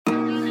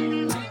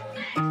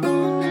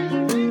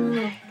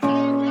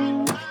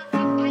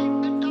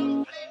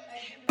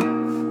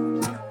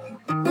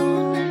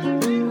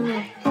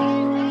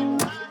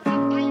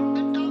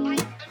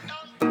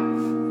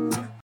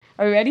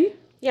we ready?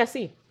 Yeah,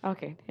 see.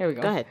 Okay, here we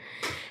go. Go ahead.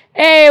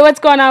 Hey, what's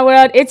going on,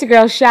 world? It's your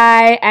girl,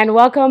 Shy, and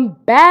welcome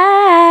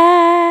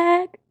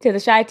back to the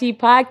Shy T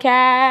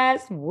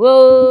Podcast.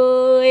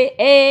 Whoa,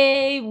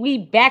 hey, we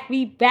back.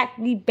 We back.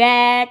 We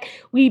back.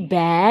 We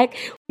Woo!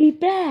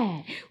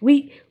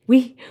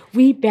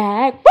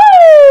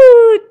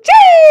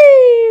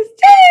 Cheese!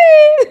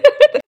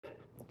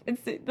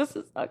 This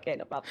is okay,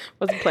 no problem.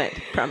 Wasn't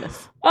planned,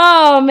 promise.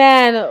 Oh,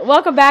 man.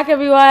 Welcome back,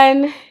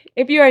 everyone.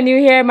 If you are new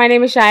here, my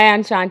name is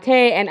Cheyenne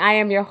Shantae, and I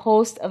am your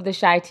host of the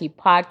Shy T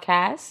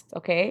Podcast,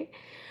 okay?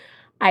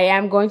 I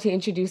am going to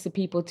introduce the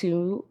people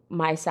to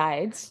my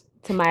sides.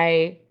 To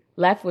my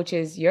left, which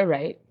is your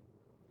right,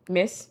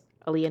 Miss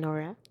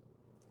Eleonora.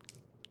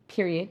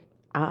 Period.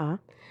 And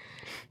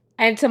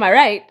to my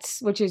right,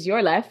 which is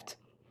your left.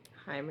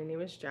 Hi, my name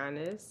is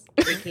Janice,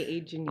 a.k.a.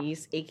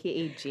 Janice,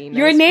 a.k.a. Jane.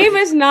 Your name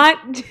is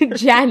not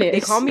Janice.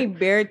 They call me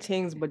Bear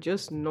Tings, but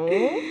just know.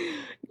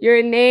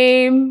 Your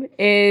name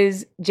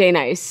is J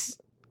Nice.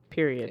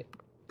 Period.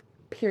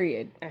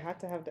 I had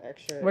to have the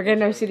extra. We're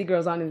getting our city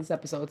girls on in this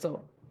episode,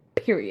 so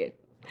period.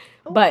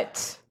 Oh.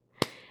 But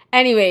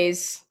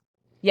anyways,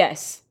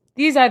 yes,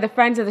 these are the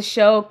friends of the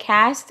show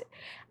cast.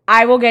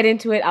 I will get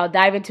into it. I'll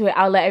dive into it.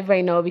 I'll let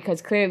everybody know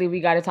because clearly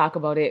we got to talk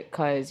about it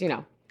because, you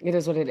know, it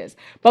is what it is.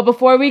 But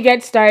before we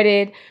get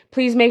started,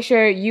 please make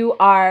sure you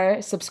are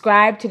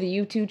subscribed to the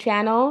YouTube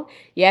channel.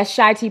 Yes,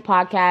 Shy T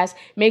Podcast.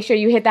 Make sure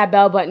you hit that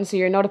bell button so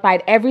you're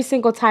notified every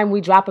single time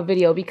we drop a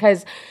video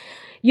because,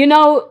 you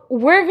know,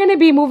 we're going to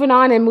be moving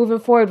on and moving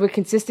forward with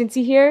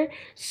consistency here.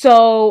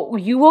 So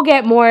you will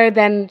get more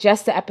than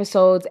just the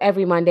episodes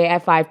every Monday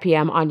at 5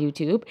 p.m. on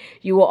YouTube.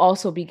 You will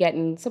also be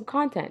getting some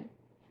content.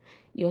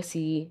 You'll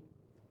see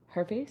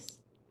her face.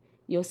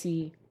 You'll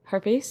see her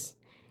face.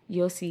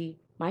 You'll see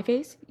my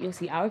face, you'll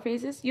see our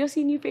faces, you'll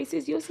see new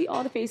faces, you'll see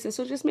all the faces.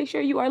 So just make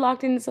sure you are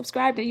locked in and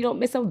subscribed and you don't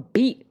miss a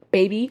beat,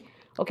 baby.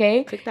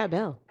 Okay? Click that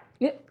bell.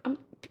 Yeah,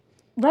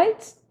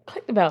 right?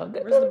 Click the bell.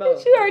 Where's the bell?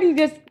 She already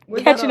just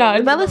catching on.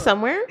 The bell is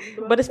somewhere,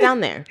 but it's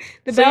down there.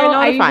 The so bell, you're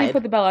I notified. usually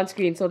put the bell on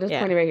screen, so just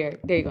point it right here.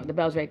 There you go. The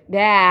bell's right.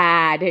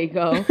 There you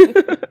go.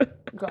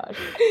 Gosh.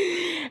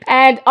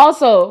 And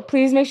also,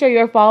 please make sure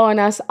you're following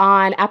us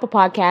on Apple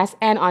Podcasts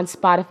and on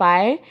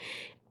Spotify.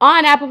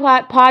 On Apple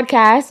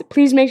Podcasts,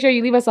 please make sure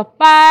you leave us a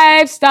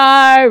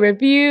 5-star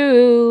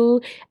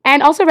review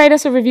and also write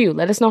us a review.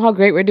 Let us know how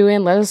great we're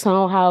doing. Let us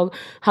know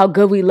how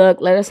good we look.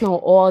 Let us know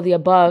all the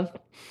above.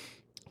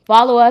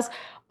 Follow us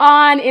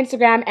on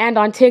Instagram and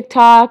on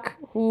TikTok.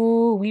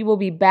 Ooh, we will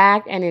be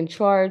back and in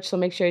charge, so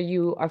make sure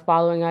you are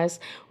following us.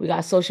 We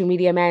got social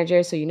media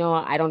managers, so you know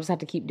I don't just have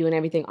to keep doing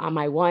everything on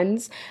my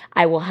ones.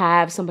 I will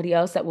have somebody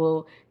else that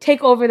will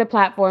take over the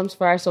platforms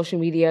for our social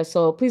media,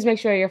 so please make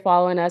sure you're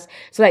following us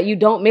so that you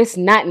don't miss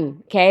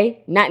nothing,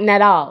 okay? Nothing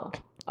at all,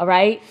 all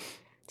right?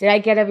 Did I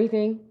get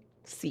everything?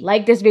 See.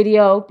 Like this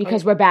video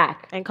because we're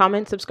back. And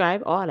comment,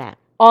 subscribe, all that.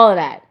 All of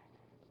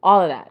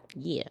that.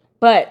 Yeah.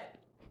 But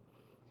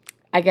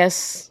I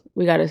guess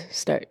we got to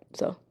start,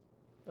 so.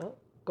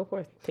 Go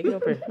forth. Take it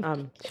over.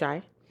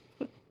 Shy.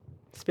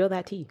 Spill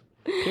that tea.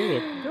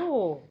 Period.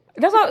 No.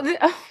 That's all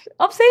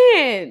I'm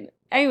saying.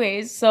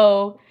 Anyways,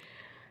 so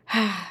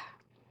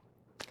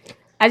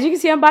as you can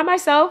see, I'm by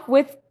myself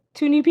with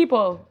 2 new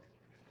people.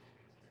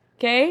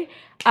 Okay?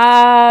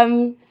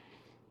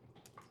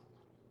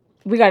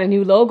 We got a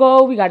new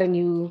logo, we got a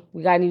new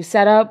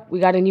setup, we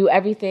got a new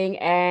everything,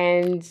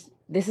 and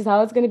this is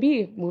how it's gonna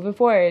be moving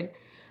forward.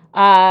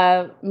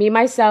 Me,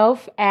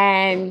 myself,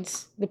 and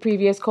the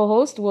previous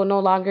co-host will no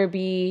longer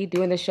be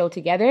doing the show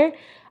together.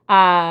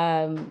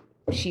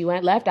 She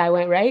went left, I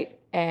went right,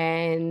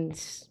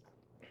 and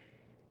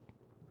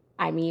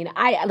I mean,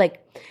 I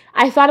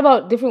thought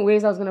about different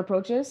ways I was gonna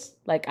approach this.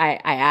 Like, I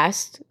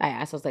asked,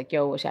 I was like,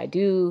 yo, what should I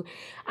do?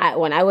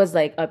 When I was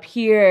like up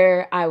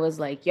here, I was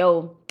like,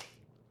 yo,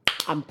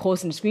 I'm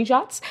posting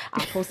screenshots,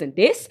 I'm posting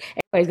this,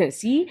 everybody's gonna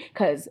see,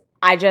 because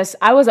I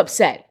was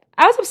upset.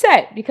 I was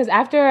upset because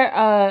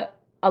after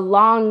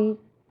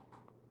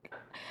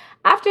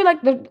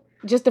like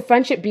the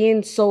friendship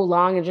being so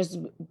long and just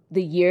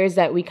the years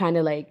that we kind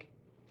of like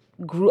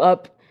grew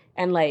up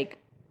and like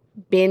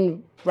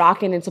been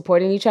rocking and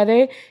supporting each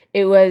other,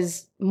 it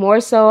was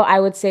more so, I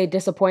would say,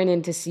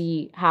 disappointing to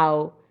see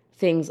how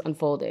things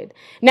unfolded.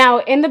 Now,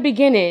 in the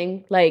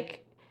beginning,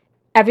 like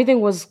everything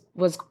was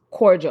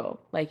cordial.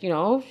 Like, you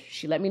know,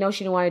 she let me know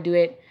she didn't want to do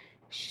it.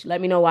 She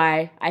let me know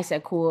why. I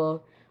said,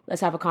 cool.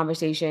 Let's have a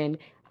conversation.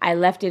 I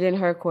left it in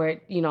her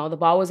court. You know, the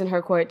ball was in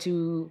her court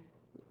to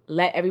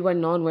let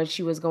everyone know when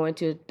she was going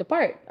to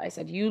depart. I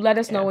said, you let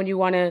us know when you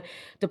want to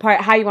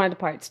depart, how you want to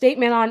depart.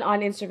 Statement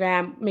on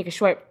Instagram, make a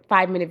short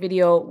 5-minute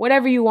video,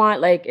 whatever you want.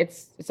 Like,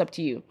 it's up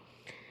to you.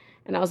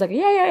 And I was like,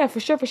 yeah,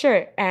 for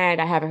sure. And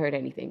I haven't heard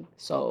anything.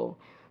 So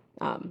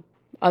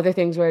other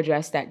things were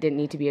addressed that didn't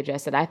need to be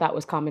addressed that I thought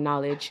was common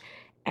knowledge.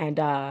 And,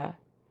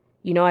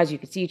 you know, as you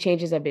can see,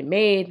 changes have been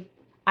made.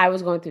 I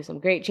was going through some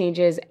great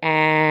changes,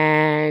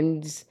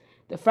 and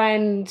the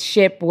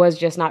friendship was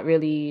just not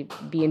really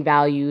being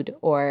valued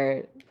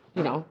or,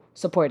 you know,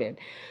 supported.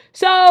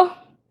 So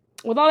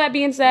with all that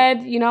being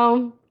said, you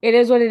know, it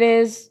is what it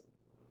is.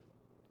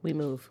 We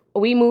move.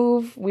 We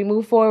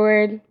move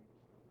forward.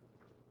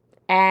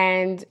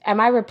 And am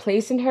I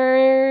replacing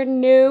her?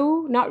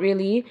 No, not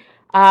really.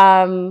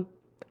 I'm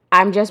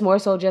just more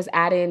so just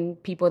adding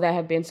people that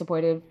have been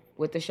supportive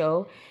with the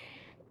show.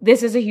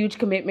 This is a huge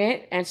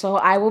commitment, and so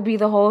I will be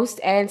the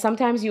host, and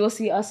sometimes you will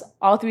see us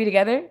all three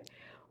together,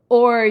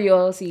 or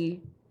you'll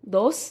see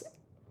dos,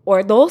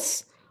 or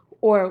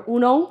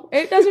uno.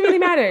 It doesn't really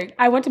matter.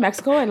 I went to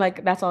Mexico, and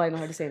like that's all I know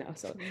how to say now.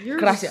 So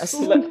gracias.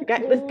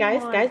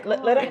 Guys,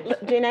 let her,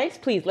 J Nice,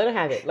 please let her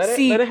have it. Let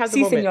her have the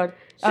sí, moment. señor.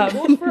 She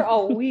goes for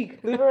a week.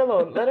 Leave her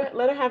alone. Let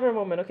her have her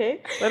moment,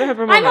 okay? Let her have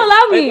her I moment. know,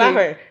 allow me. Let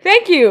her.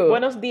 Thank you.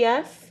 Buenos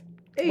dias.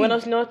 Hey.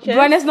 Buenos noches.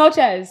 Buenas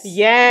noches.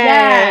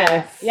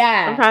 Yes.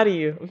 Yeah. I'm proud of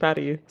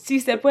you. Si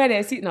se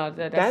puede. Si, no,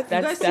 that's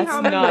You guys see how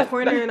I'm in the not.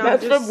 corner and I'm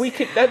That's just... from we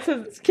can. That's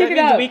a, Kick that it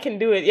means up. we can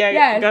do it. Yeah,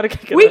 Yes. you gotta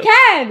kick it We up.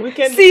 can. We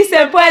can. Si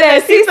se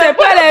puede. Si se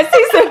puede.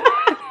 Si se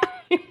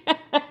puede.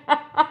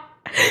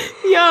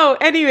 Yo,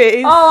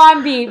 anyways. Oh,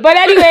 I'm beat. But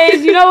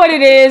anyways, you know what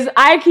it is.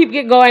 I keep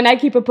it going. I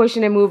keep it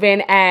pushing and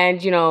moving.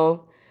 And, you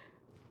know,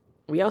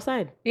 We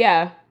outside.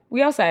 yeah,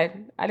 we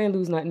outside. I didn't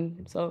lose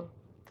nothing. So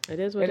It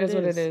is what it it is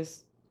what it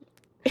is.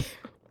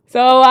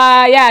 So,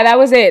 yeah, that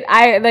was it.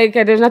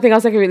 There's nothing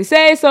else I can really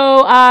say.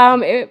 So,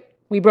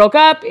 we broke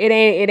up. It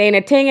ain't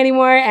a thing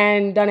anymore,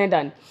 and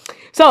done.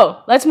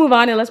 So, let's move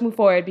on and let's move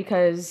forward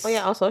because... Oh,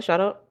 yeah, also, shout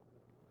out.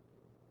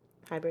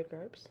 Hybrid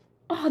Garbs.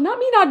 Oh, not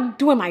me not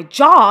doing my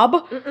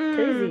job.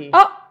 Crazy.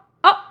 Oh,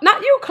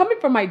 not you coming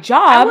from my I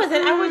job.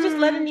 wasn't. I was just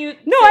letting you...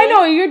 No, I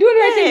know. You're doing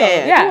the right thing, though. Yeah,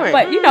 don't Yeah, worry.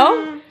 but, you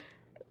know...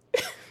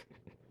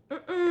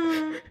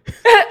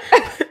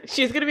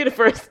 She's going to be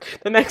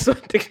the next one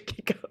to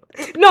kick out.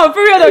 No, for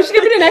real though, she's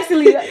gonna be the next to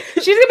leave.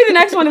 She's gonna be the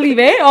next one to leave,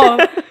 eh? Oh,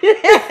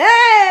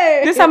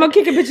 this time I'm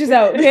kicking bitches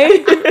out,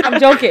 okay? I'm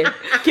joking.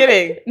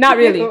 Kidding. Not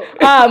really.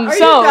 Are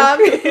So you dumb?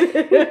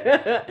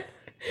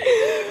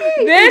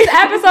 this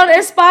episode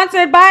is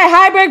sponsored by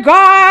Hybrid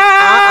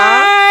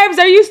Garbs.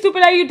 Are you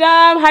stupid? Are you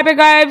dumb? Hybrid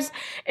Garbs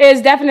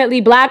is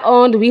definitely black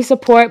owned. We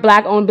support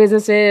black owned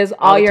businesses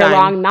all the year time.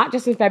 long, not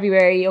just in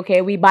February.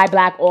 Okay, we buy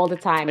black all the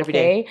time. Every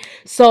Okay,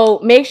 so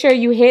make sure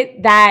you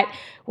hit that.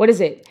 What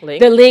is it?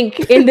 Link. The link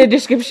in the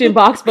description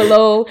box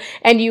below,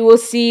 and you will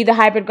see the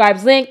Hybrid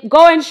Garbs link.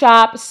 Go and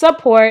shop,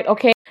 support,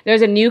 okay?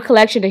 There's a new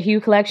collection. The Hue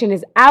collection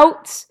is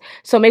out,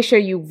 so make sure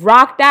you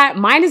rock that.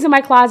 Mine is in my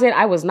closet.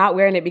 I was not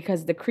wearing it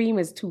because the cream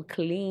is too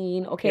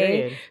clean, okay?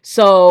 Period.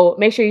 So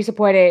make sure you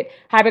support it.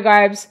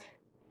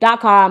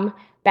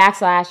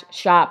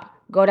 hybridgarbs.com/shop.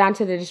 Go down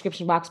to the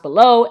description box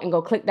below and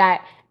go click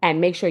that and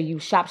make sure you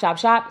shop,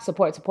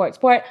 support.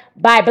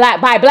 Buy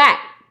black,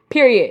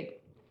 period.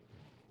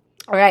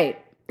 All right.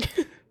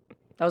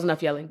 That was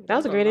enough yelling. That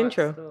was a great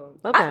intro.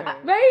 Love that.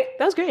 Right?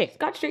 That was great.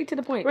 Got straight to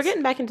the point. We're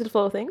getting back into the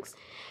flow of things.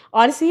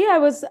 Honestly,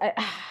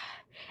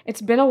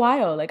 it's been a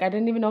while. Like, I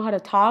didn't even know how to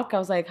talk. I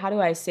was like, how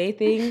do I say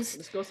things?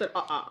 This girl said,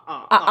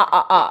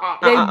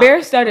 Like,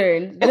 bare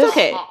stuttering. It's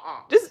okay.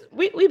 Just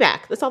we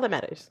back. That's all that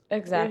matters. We're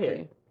Exactly.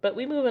 here. But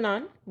we moving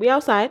on. We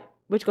outside,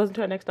 which goes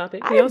into our next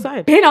topic. We I've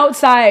outside. been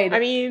outside. I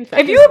mean,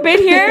 if you've been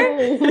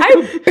here,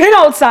 I've been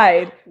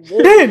outside.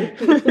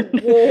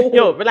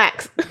 yo,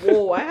 relax.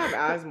 whoa, I have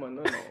asthma.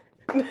 No.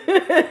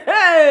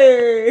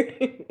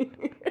 Hey!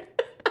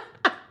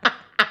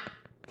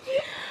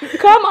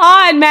 Come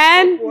on,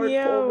 man.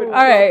 Yo. All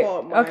right.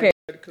 Okay.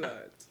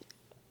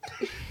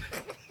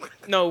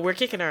 No, we're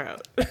kicking her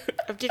out.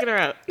 I'm kicking her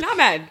out. Not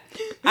mad.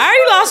 I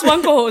already lost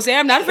one co-host.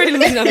 I'm not afraid to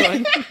lose another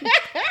one.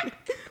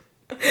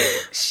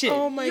 Shit.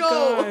 Oh my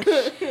gosh.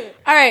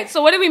 All right.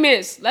 So what did we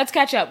miss? Let's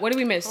catch up. What did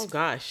we miss? Oh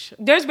gosh.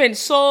 There's been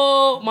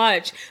so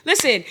much.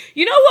 Listen,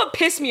 you know what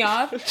pissed me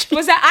off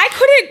was that I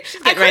couldn't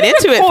right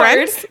into it,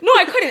 friends. No,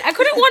 I couldn't. I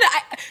couldn't want to.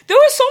 There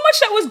was so much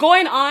that was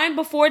going on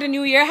before the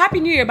new year. Happy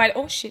New Year, by the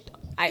oh shit.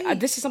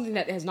 This is something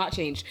that has not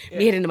changed.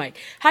 Me hitting the mic.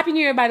 Happy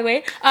New Year, by the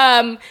way.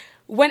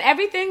 When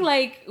everything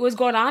like was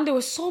going on, there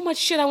was so much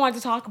shit I wanted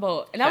to talk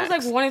about, and that was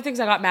like one of the things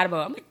I got mad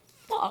about. I'm like,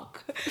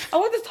 fuck, I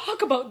want to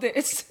talk about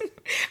this.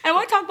 I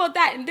want to talk about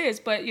that and this,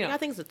 but you know,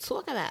 Got things to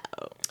talk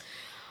about.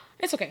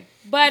 it's okay.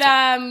 But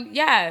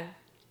yeah,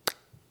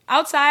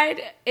 outside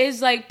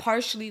is like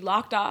partially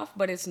locked off,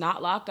 but it's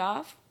not locked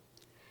off.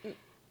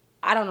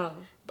 I don't know.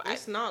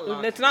 It's not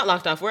locked. It's not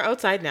locked off. We're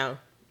outside now.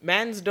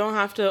 Mans don't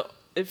have to.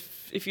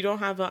 If you don't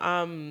have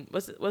a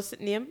what's the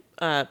name?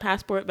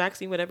 Passport,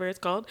 vaccine, whatever it's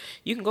called,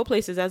 you can go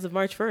places as of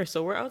March 1st.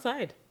 So we're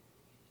outside.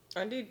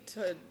 I need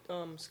to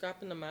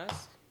scrapping the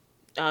mask.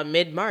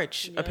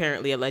 Mid-March,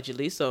 apparently,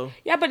 allegedly. So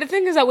Yeah, but the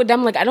thing is that with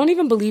them, like, I don't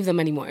even believe them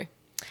anymore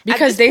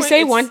because this they point, say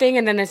it's- one thing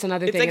and then it's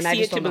another it's thing, like and I see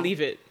just it to don't know.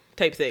 believe it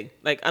type thing.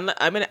 Like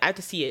I have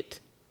to see it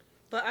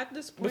But at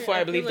this point, before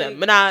I believe feel them.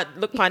 But nah,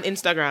 look on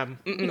Instagram.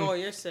 No,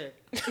 you're sick.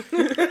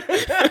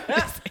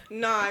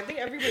 Nah, I think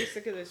everybody's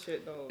sick of this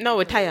shit though. No,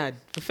 we're tired.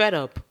 We're fed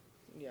up.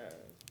 Yeah.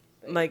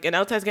 Like, and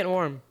outside's getting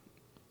warm.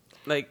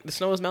 Like the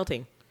snow is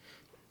melting.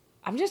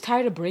 I'm just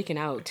tired of breaking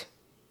out.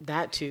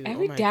 That too.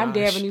 Every Oh my damn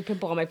day I have a gosh. new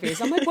pimple on my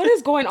face. I'm like, what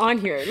is going on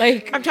here?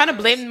 Like, I'm trying to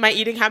blame my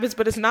eating habits,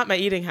 but it's not my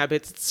eating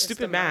habits. It's It's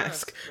stupid the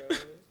mask. bro.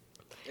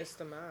 It's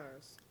the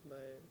mask.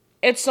 But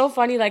it's so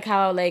funny, like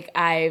how like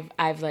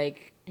I've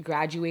like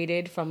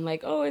graduated from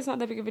like, oh, it's not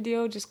that big of a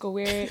deal, just go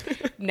wear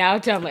it. Now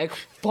to I'm like,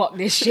 fuck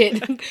this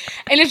shit. And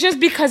it's just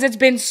because it's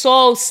been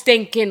so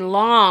stinking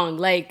long.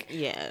 Like,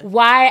 Yeah.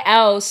 why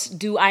else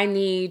do I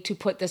need to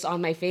put this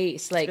on my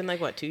face? Like, It's been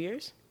like what, 2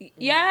 years?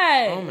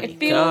 yeah, Oh my it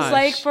feels gosh.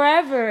 like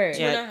forever.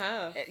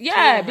 Yeah.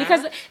 Yeah,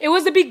 because it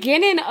was the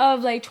beginning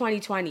of like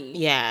 2020.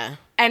 Yeah.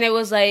 And it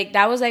was like,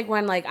 that was like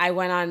when like I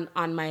went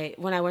on my,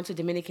 when I went to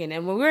Dominican,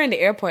 and when we were in the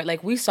airport,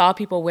 like we saw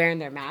people wearing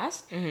their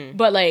masks,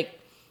 but like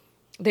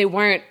they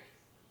weren't,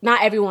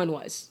 not everyone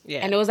was. Yeah.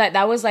 And it was like,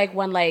 that was like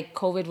when like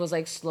COVID was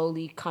like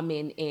slowly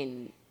coming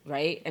in,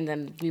 right? And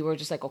then we were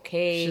just like,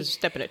 okay. She's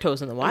stepping her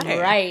toes in the water.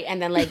 Right.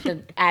 And then like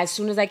as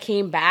soon as I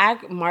came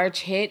back,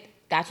 March hit,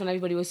 that's when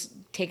everybody was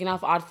taking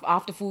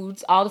off the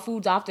foods, all the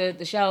foods off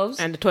the shelves.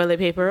 And the toilet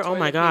paper. Oh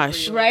my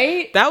gosh.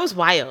 Right? That was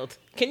wild.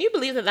 Can you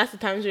believe that that's the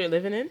times we were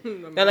living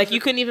in? That like you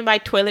couldn't even buy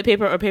toilet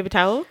paper or paper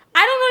towel?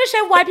 I don't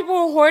understand why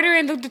people were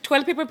hoarding the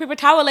toilet paper and paper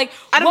towel. Like,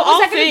 Out of what was all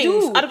that things, gonna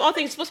do? out of all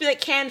things, it's supposed to be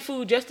like canned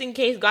food just in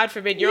case, God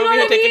forbid, you're You know over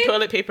here what I taking mean?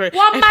 toilet paper.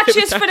 One and paper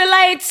matches for towel. the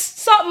lights,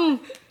 something.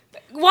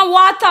 One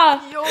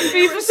water.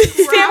 Stay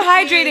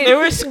hydrated. They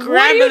were What do you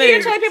scrambling.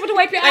 need toilet paper to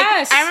wipe your Like,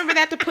 ass? I remember they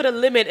had to put a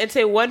limit and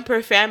say one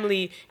per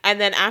family, and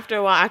then after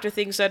a while, after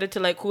things started to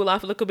like cool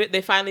off a little bit,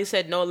 they finally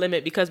said no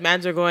limit because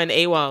mans are going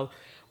AWOL.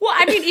 Well,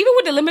 I mean, even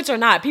with the limits or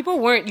not, people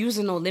weren't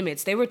using no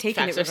limits. They were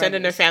taking Facts, it they're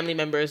sending their regardless. family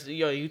members,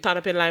 yo, you thought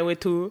up in line with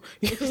two.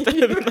 Yo,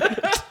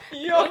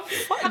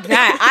 Fuck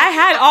that. I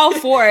had all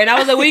four, and I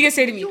was like, "What are you gonna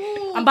say to me?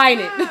 I'm buying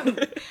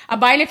it. I'm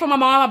buying it for my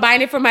mom. I'm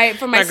buying it for my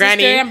sister.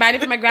 granny. I'm buying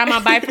it for my grandma.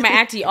 I'm buying it for my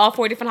auntie. All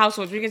four different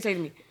households. What are you gonna say to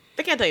me?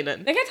 they can't tell you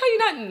nothing. They can't tell you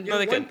nothing. No,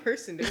 they one couldn't.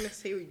 person, they're gonna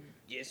say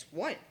just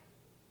one.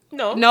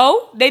 No.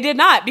 No, they did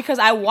not, because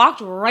I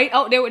walked right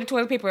out there with the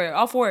toilet paper.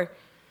 All four.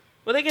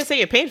 Well, they can say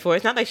you're paying for it.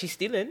 It's not like she's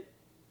stealing.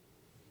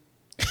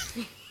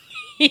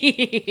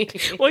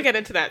 We'll get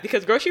into that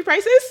because grocery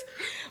prices.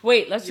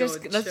 Wait, let's Yo,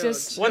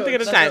 just One thing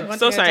at a let's time. just- So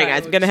one thing at a sorry, time.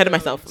 guys. I'm getting ahead of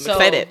myself. I'm So-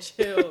 excited.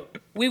 Chill.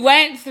 We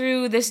went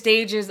through the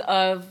stages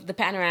of the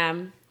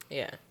panorama.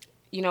 Yeah.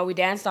 You know, we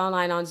danced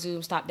online on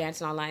Zoom, stopped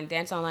dancing online,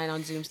 danced online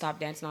on Zoom, stopped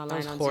dancing online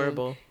was on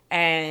horrible. Zoom.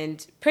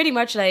 And pretty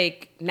much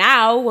like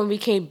now when we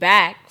came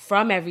back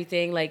from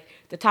everything, like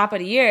the top of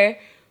the year,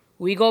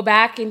 we go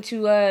back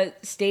into a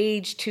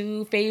phase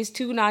 2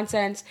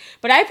 nonsense.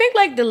 But I think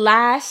like the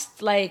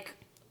last like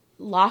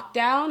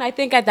lockdown, I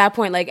think at that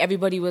point like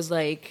everybody was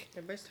like,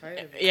 Everybody's tired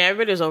of it. Yeah,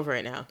 everybody's over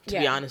it now, to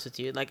be Yeah. honest with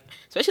you. Like,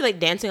 especially like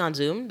dancing on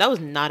Zoom, that was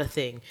not a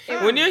thing.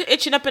 When you're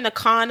itching up in a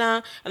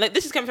corner, and like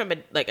this is coming from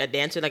a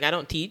dancer, like I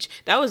don't teach.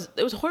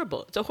 It was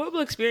horrible. It's a horrible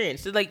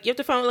experience. It's, like you have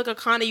to find like a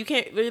corner, you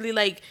can't really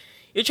like.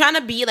 You're trying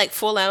to be like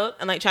full out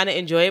and like trying to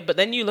enjoy it, but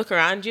then you look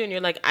around you and you're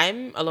like,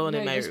 I'm alone you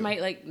in my just room. might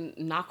like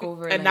knock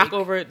over And like, knock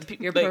over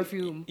your like,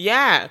 perfume.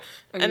 Yeah,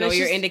 Or, you and know, it's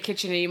you're just- in the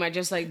kitchen and you might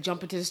just like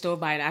jump into the stove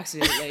by an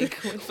accident. Like,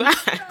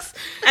 Facts.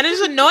 And it's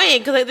just annoying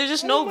because like there's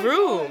just no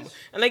room.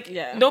 And like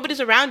Yeah.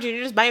 nobody's around you.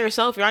 You're just by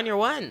yourself. You're on your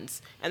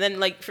ones. And then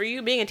like for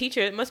you being a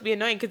teacher, it must be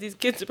annoying because these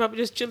kids are probably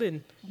just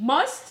chilling.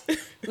 must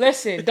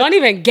listen. Don't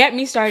even get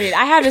me started.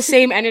 I have the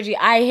same energy.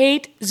 I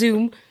hate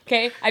Zoom.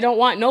 Okay, I don't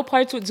want no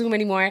parts with Zoom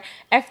anymore.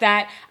 F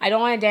that. I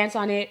don't want to dance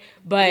on it.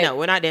 But No,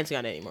 we're not dancing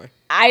on it anymore.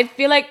 I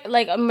feel like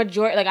a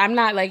majority. Like I'm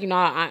not like, you know,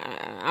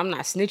 I'm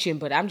not snitching,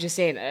 but I'm just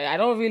saying I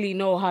don't really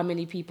know how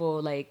many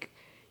people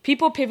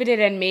pivoted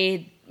and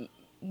made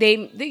they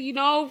you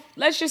know,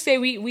 let's just say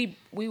we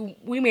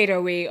made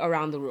our way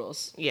around the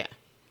rules. Yeah.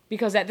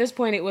 Because at this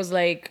point, it was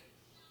like,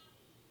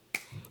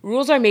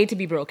 rules are made to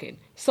be broken.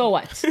 So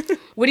what?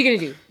 What are you going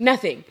to do?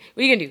 Nothing.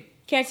 What are you going to do?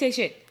 Can't say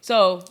shit.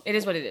 So it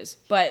is what it is.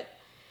 But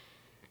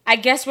I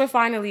guess we're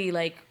finally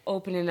like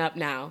opening up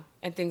now,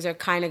 and things are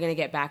kind of going to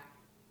get back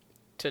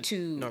to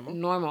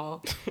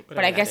normal. But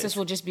Whatever I guess that this is.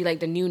 will just be like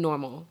the new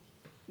normal.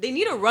 They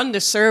need to run the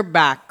serve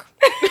back.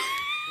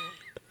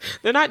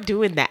 They're not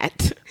doing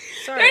that.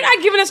 Sorry. They're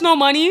not giving us no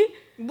money.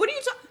 What are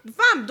you talking,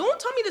 fam? Don't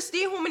tell me to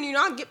stay home and you're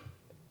not get.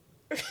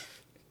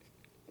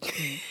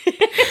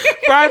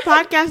 For our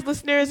podcast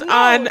listeners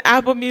on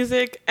Apple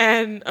Music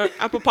and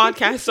Apple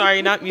Podcasts,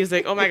 sorry, not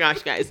music. Oh my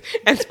gosh, guys.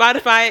 And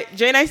Spotify,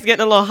 Jay and I's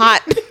getting a little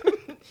hot.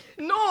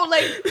 No,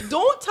 like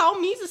don't tell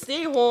me to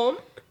stay home,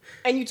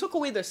 and you took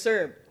away the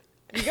serve.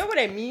 You get what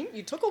I mean?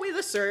 You took away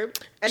the serve,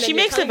 and She then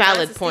you're makes a telling guys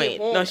valid to stay point.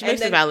 home, No, she and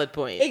makes a then- valid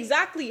point.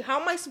 Exactly. How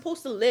am I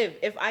supposed to live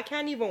if I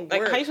can't even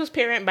Like, work? how you supposed to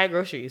pay rent and buy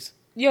groceries?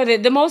 Yo,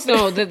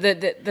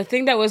 the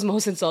thing that was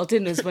most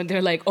insulting is when they're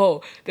like,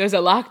 oh, there's a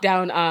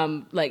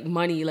lockdown, like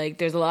money, like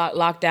there's a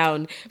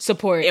lockdown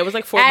support. It was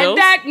like $4 and bills?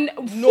 that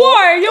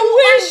four, you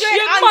wish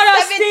you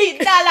mother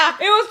stink.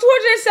 $270 It was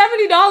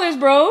 $270,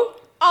 bro.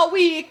 a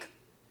week.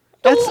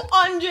 That's-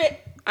 200.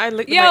 I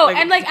look Yo,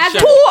 and like as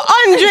shut-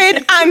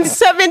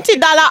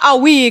 $270 a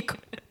week.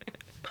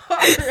 All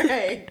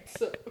right.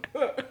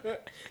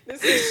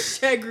 This is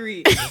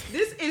Shegri.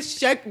 This is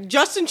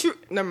Justin True.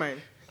 Never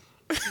mind.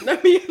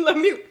 Let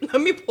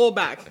me pull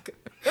back.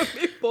 Let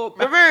me pull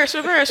back. Reverse.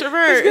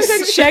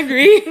 It's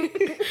Shagri.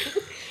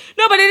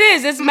 No, but it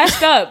is. It's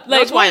messed up.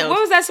 Like, it's wild. what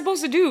was that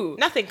supposed to do?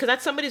 Nothing, because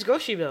that's somebody's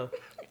grocery bill.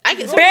 I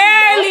get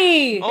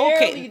Barely.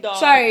 Okay. Dog.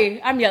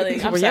 Sorry, I'm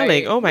yelling. I'm We're sorry.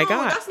 yelling. Oh my No,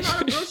 god. that's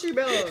not a grocery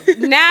bill.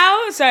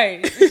 Now,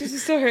 sorry, it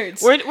still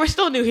hurts. We're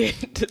still new here.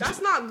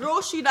 That's not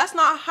grocery. That's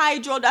not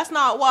hydro. That's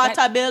not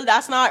water bill.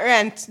 That's not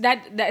rent.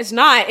 That is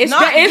not. It's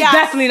Not it's gas.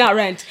 definitely not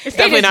rent. It's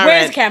definitely not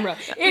Where's rent. the camera?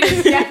 It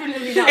is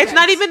definitely not. It's rent.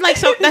 not even like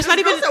so. That's not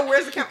even. Girl said,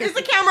 where's the camera? Is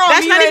the camera on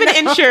That's me not right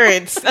even now?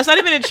 insurance. That's not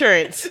even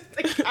insurance.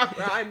 The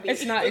camera on me.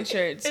 It's not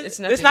insurance. It's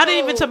nothing. It's not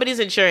even somebody's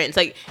insurance.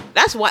 Like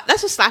that's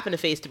a slap in the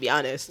face, to be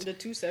honest. The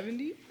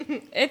 270.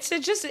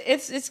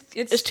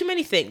 There's too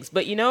many things,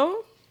 but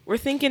we're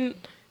thinking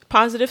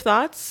positive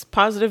thoughts,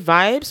 positive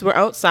vibes. We're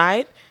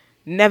outside,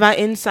 never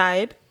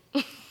inside,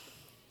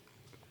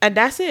 and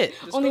that's it.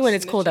 Only when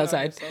it's cold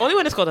outside. Only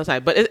when it's cold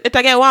outside, but it's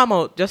again warm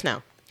out just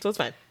now, so it's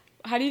fine.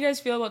 How do you guys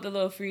feel about the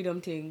little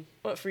freedom thing?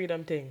 What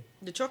freedom thing?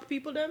 The truck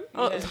people, them.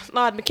 Oh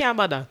Lord, me can't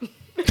bother.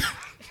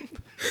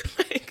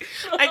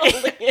 Like,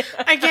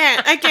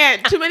 I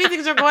can't. Too many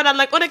things are going on.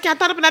 Like, I can't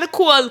turn up another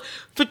call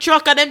for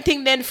truck and them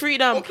thing. Then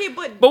freedom. Okay,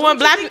 but when don't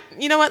black, you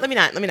you know what? Let me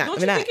not. Don't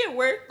you think it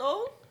worked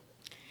though?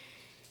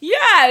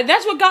 Yeah,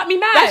 that's what got me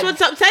mad. That's what's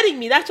upsetting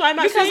me. That's why I'm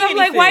not because saying I'm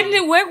like, anything. why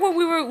didn't it work when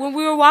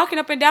we were walking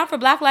up and down for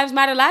Black Lives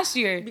Matter last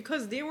year?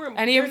 Because they were.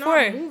 And the year they're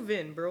before. not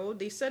moving, bro.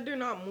 They said they're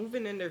not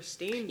moving and they're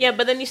staying. Yeah,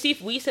 but then you see,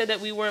 if we said that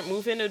we weren't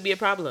moving, it would be a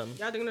problem.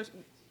 Yeah, they're gonna.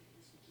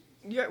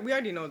 Yeah, we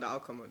already know the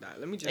outcome of that.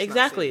 Let me just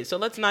Exactly. So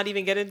let's not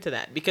even get into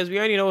that because we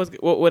already know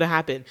what would have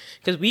happened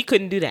because we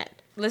couldn't do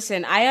that.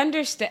 Listen, I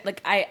understand.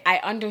 Like, I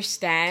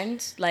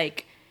understand.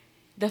 Like,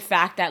 the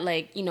fact that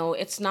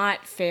it's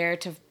not fair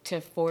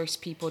to force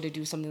people to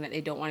do something that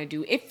they don't want to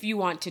do. If you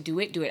want to do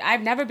it, do it.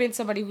 I've never been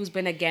somebody who's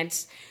been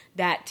against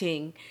that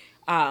thing.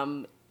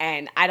 And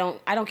I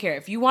don't care.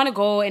 If you want to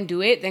go and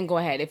do it, then go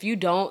ahead. If you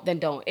don't, then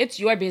don't. It's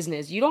your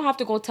business. You don't have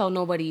to go tell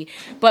nobody.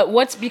 But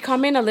what's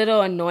becoming a little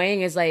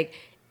annoying is like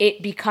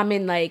it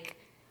becoming like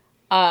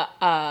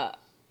a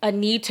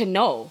need to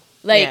know.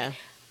 Like, Yeah.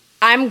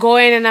 I'm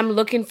going and I'm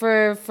looking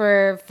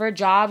for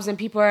jobs and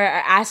people are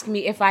asking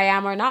me if I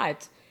am or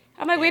not.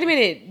 I'm like, wait a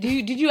minute.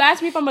 Did you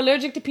ask me if I'm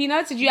allergic to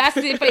peanuts? Did you ask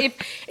me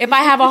if I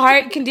have a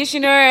heart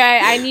conditioner?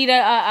 I need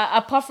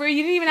a puffer.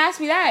 You didn't even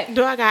ask me that.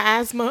 Do I got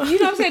asthma? You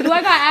know what I'm saying? Do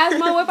I got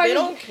asthma? What if They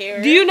don't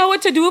care. Do you know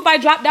what to do if I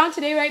drop down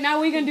today right now?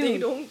 What are you gonna do? They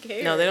don't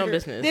care. No, they don't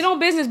business. They don't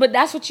business, but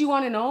that's what you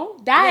want to know.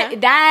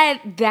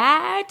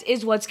 That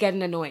is what's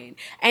getting annoying,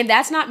 and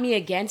that's not me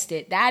against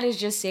it. That is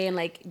just saying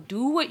like,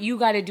 do what you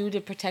got to do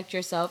to protect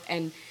yourself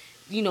and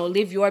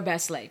live your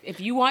best life. If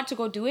you want to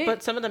go do it,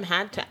 But some of them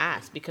had to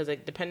ask because,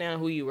 like, depending on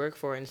who you work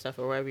for and stuff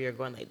or wherever you're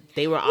going, like,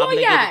 they were well,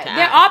 obligated yeah, to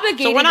they're ask.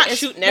 obligated. So we're not It's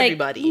shooting like,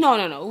 everybody.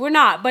 No, we're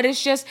not. But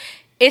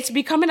it's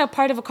becoming a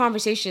part of a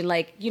conversation.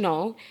 Like,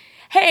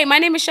 hey, my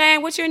name is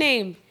Cheyenne. What's your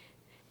name?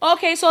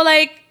 Okay, so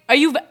like, are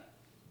you?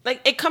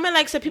 Like, it coming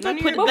like, so people None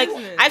of put, your like,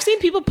 business. I've seen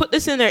people put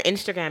this in their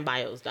Instagram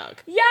bios, dog.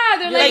 Yeah,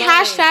 they're like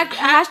Like,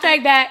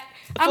 hashtag that.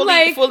 I'm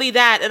like, fully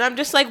that. And I'm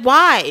just like,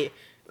 why?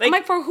 I'm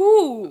like, for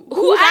who?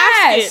 Who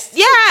asked? asked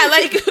it? Yeah,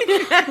 like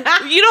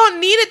you don't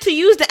need it to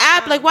use the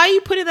app. Like, why are you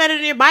putting that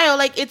in your bio?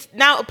 Like, it's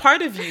now a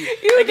part of you.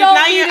 Like, don't it's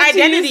now need your it to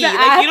use identity. the Like,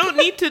 app. you don't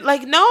need to.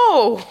 Like,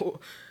 no.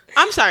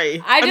 I'm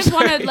sorry. I I'm just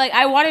want sorry. to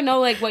I want to know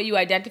like what you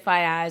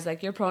identify as,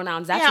 like your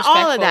pronouns. That's Yeah,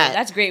 respectful. all of that.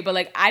 That's great. But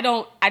like, I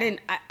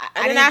didn't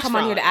ask come for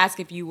on all here to that. ask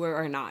if you were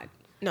or not.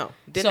 No,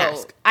 didn't So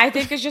ask. I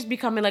think it's just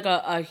becoming like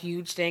a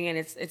huge thing, and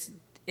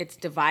it's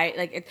divide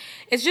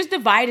it's just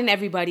dividing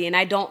everybody, and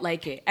I don't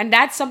like it. And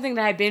that's something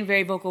that I've been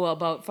very vocal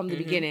about from the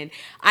beginning.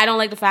 I don't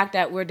like the fact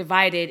that we're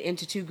divided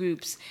into two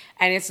groups,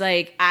 and it's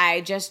like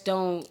I just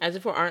don't. As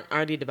if we aren't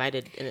already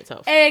divided in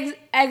itself.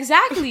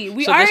 Exactly,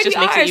 we So this already just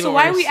makes it are. even So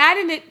why are worse. we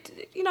adding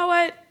it? You know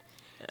what?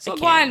 So It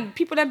go can. on,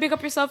 people that big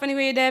up yourself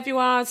anyway. You're there if you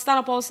want, stand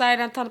up outside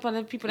and stand up on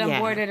the people that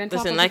boarded and talk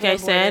Listen, on like people I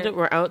that said, boarded.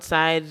 we're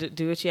outside.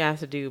 Do what you have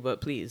to do,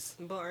 but please.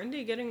 But aren't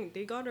they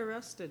they got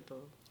arrested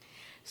though?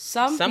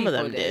 Some of people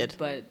them did,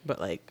 but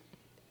like,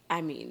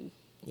 I mean,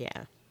 yeah.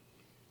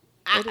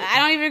 I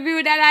don't even agree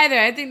with that either.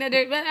 I think that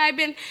I've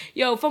been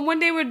from when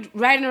they were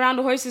riding around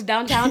the horses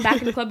downtown back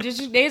in the club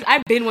district days.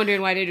 I've been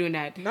wondering why they're doing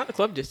that. Not the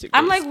club district.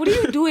 I'm days. like, what are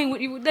you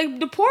doing? Like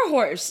the poor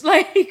horse,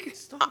 like.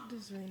 Stop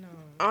this right now.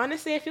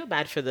 Honestly, I feel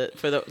bad for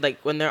the like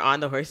when they're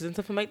on the horses and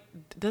stuff. I'm like,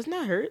 doesn't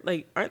that hurt?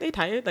 Like, aren't they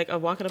tired? Like,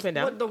 of walking up and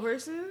down? What, the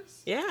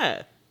horses?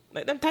 Yeah,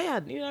 like I'm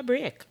tired. You need a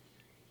break.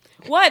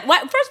 What?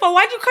 First of all,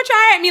 why'd you cut your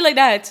eye at me like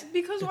that?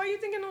 Because why are you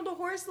thinking of the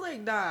horse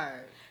like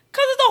that?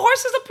 Because the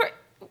horse is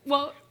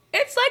well,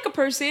 it's like a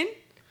person.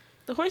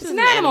 The horse is an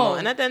an animal, animal.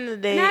 and at the end of the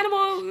day, An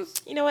animal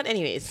you know what?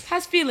 Anyways,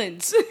 has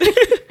feelings.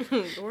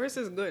 The horse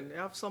is good. They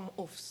have some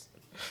oofs.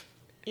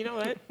 you know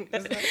what?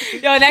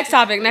 Yo, next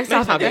topic. Next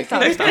topic.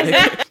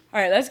 All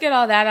right, let's get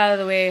all that out of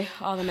the way.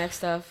 All the next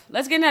stuff.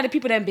 Let's get into the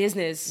people that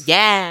business.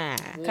 Yeah.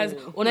 Because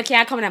Una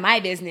can't come into my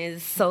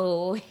business.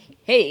 So,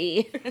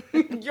 hey.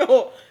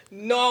 Yo,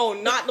 no,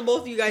 not the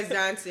both of you guys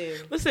dancing.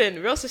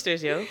 Listen, real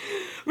sisters, yo. Real.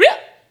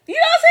 You know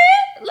what I'm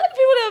saying?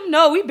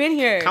 No, we've been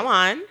here. Come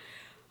on.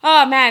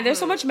 Oh man, there's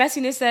so much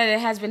messiness that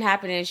has been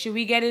happening. Should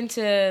we get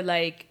into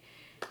like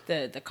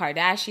the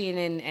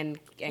Kardashian and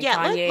Yeah,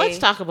 Kanye? let's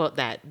talk about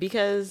that,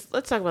 because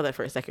let's talk about that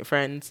for a second,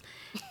 friends.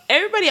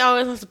 Everybody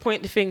always wants to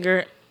point the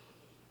finger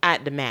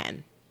at the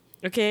man,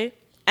 okay?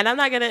 And I'm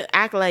not gonna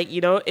act like,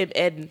 if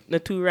Ed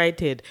Natu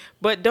righted,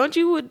 but don't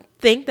you would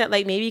think that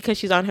like maybe because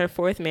she's on her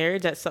 4th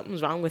marriage that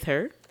something's wrong with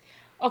her?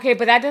 Okay,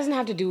 but that doesn't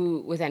have to do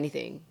with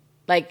anything.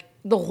 Like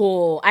the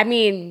whole. I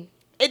mean,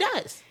 It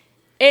does,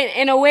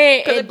 in a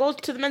way, because it goes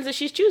to the men that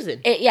she's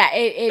choosing.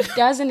 it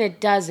does and it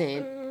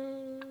doesn't.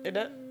 It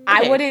does.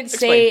 I Okay, wouldn't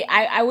explain. say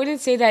I wouldn't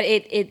say that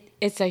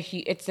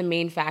it's the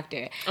main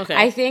factor. Okay.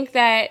 I think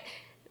that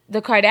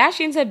the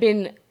Kardashians have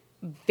been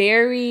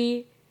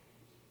very,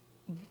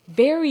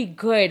 very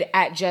good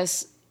at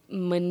just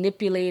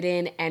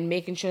manipulating and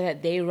making sure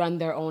that they run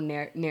their own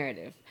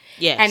narrative.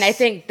 Yes. And I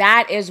think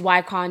that is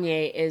why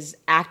Kanye is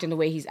acting the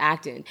way he's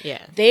acting.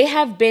 Yeah. They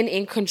have been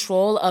in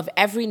control of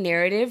every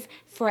narrative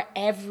for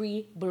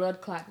every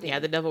blood clot thing. Yeah,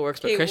 the devil works,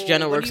 but Okay, Kris well,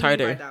 Jenner what works do you mean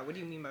by harder. that? What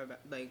do you mean by that?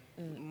 Like,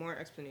 more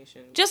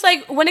explanation. Just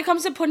like when it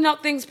comes to putting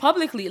out things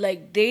publicly,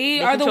 like they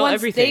are the control ones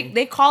everything.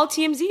 they call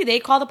TMZ, they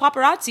call the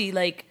paparazzi,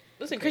 like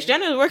Listen, Kris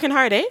Jenner is working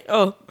hard, eh?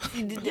 Oh,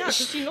 Yeah, because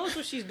she knows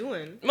what she's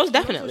doing. Most She knows what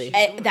definitely.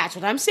 she's doing. that's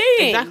what I'm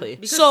saying. Exactly.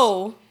 Because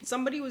So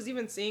somebody was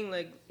even saying,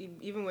 like,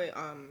 even with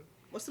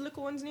what's the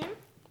little one's name?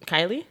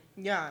 Kylie?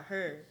 Yeah,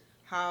 her.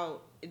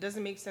 How it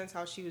doesn't make sense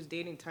how she was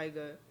dating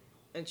Tyga,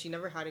 and she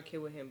never had a kid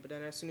with him. But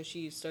then as soon as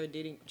she started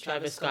dating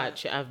Travis Scott,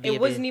 she have baby.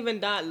 it wasn't even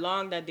that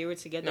long that they were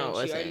together. No,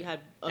 it and she already wasn't. had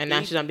a And now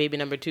baby. she's on baby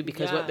number 2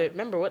 because Yeah.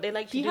 what they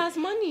like to He do. has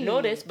money.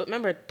 Notice, but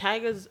remember,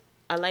 Tyga's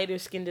a lighter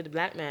skinned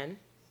black man.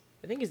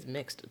 I think he's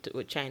mixed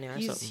with China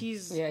or something.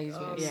 He's Yeah, he's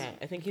mixed. Yeah,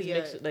 I think he's Viet.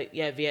 mixed, like,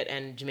 Viet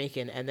and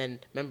Jamaican. And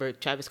then, remember,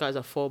 Travis Scott is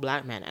a full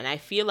black man. And I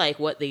feel like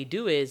what they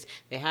do is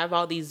they have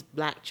all these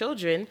black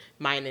children,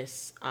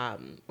 minus,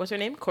 what's her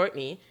name?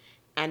 Courtney.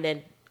 And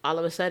then, all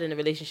of a sudden, the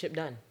relationship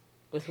done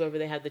with whoever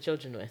they had the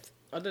children with.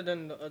 other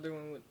than the other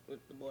one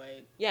with the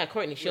boy. Yeah,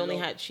 Courtney. She With only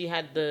love. had, she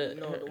had the...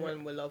 No, her- the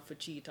one with love for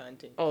cheetah and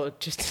thing. Oh,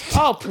 just...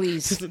 oh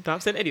please.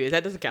 Thompson? Anyways,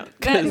 that doesn't count.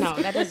 No,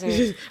 that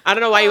doesn't. I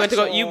don't know why you went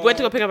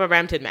to go pick up a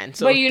Brampton man.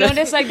 So But you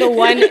notice like the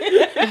one you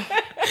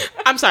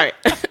I'm sorry.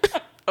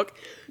 Okay.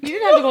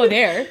 didn't have to go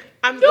there.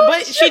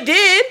 But she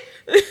did.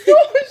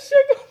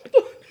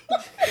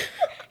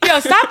 Yo,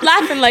 stop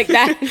laughing like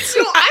that.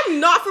 Yo, I'm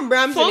not from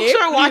Brampton. Folks who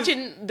are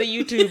watching the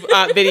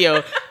YouTube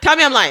video, tell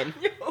me I'm lying.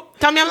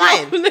 Tell me I'm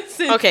lying.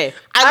 Listen. Okay.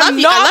 I'm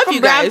I not love from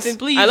you guys. Brampton,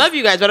 please. I love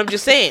you guys, but I'm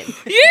just saying. You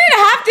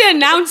didn't have to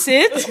announce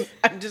it.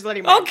 I'm just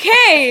letting my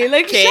Okay,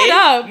 like Okay. shut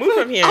up. Move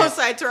from here.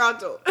 outside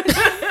Toronto.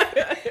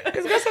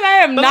 Because Gus and I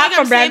am But not like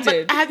I'm from saying,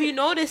 Brampton. but have you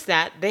noticed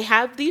that they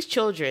have these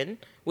children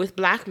with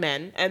black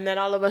men, and then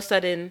all of a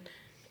sudden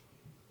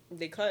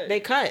they cut. they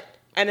cut,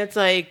 and it's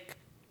like,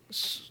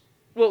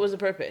 what was the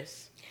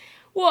purpose?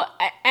 Well,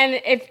 and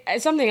if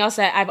something else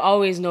that I've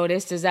always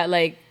noticed is that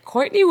like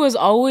Courtney was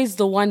always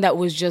the one that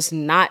was just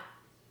not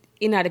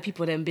in out of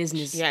people them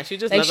business. Yeah, she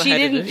just like she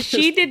level-headed. didn't.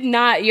 She did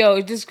not.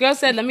 Yo, this girl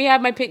said, "Let me have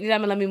my picnic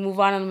time and let me move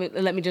on and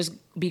let me just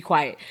be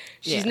quiet."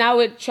 She's Yeah. now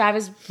with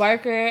Travis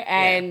Barker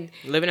and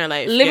living her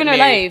life, living getting her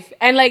married. life,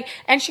 and like,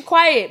 and she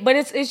quiet, but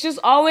it's just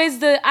always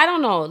the I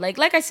don't know.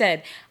 Like I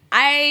said,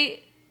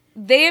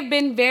 they've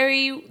been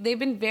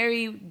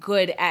very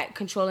good at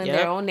controlling Yep.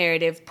 their own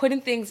narrative, putting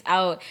things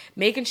out,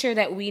 making sure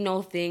that we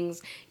know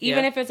things,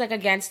 even Yep. if it's like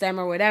against them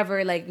or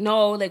whatever. Like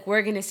no, like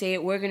we're gonna say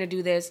it, we're gonna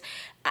do this.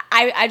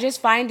 I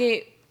just find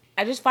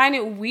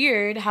it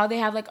weird how they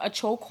have like a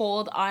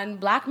chokehold on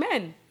black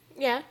men.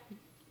 Yeah.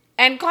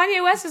 And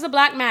Kanye West is a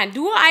black man.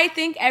 Do I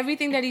think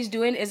everything that he's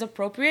doing is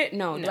appropriate?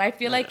 No. Do I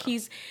feel like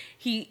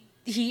he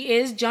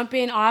is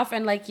jumping off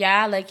and like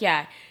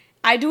yeah.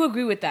 I do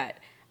agree with that.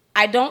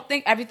 I don't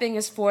think everything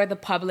is for the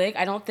public.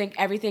 I don't think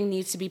everything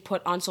needs to be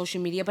put on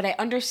social media, but I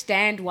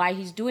understand why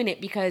he's doing it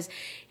because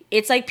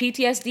it's like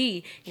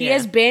PTSD. He Yeah.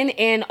 has been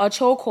in a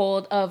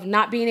chokehold of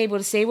not being able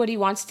to say what he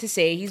wants to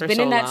say. He's For been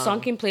so in that long.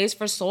 sunken place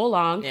for so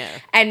long. Yeah.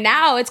 And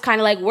now it's kind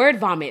of like word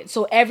vomit.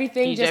 So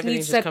everything He just definitely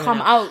needs is to coming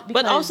come out.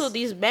 But also,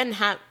 these men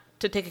have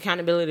to take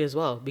accountability as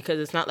well, because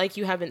it's not like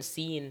you haven't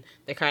seen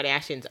the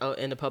Kardashians out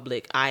in the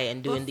public eye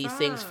and doing these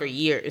things for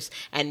years,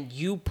 and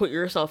you put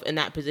yourself in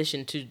that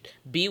position to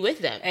be with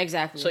them.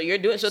 Exactly. So you're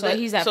doing so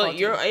he's at so fault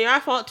you're too. you're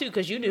at fault too,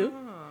 because you do.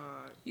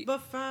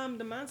 But fam,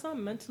 the man's not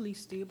mentally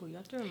stable. You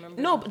have to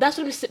remember. No, that. but that's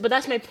what I'm saying. But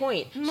that's my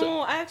point. No, So,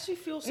 I actually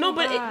feel so no,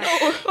 but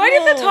bad. Why do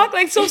you have to talk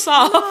like so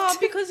soft? No,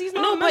 because he's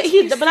not. no, but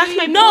mentally but that's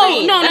my point. No,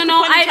 no, That's no, the no.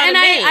 point I'm trying to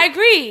make. I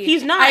agree.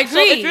 He's not. I agree.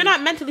 So if you're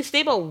not mentally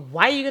stable,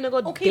 why are you gonna go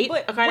Okay, date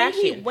but a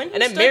Kardashian when he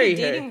and then started marry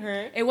dating her?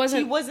 her, It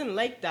wasn't- He wasn't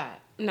like that.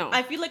 No.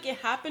 I feel like it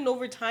happened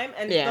over time,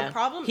 and Yeah, the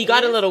problem he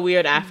got a is- little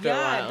weird after a Yeah,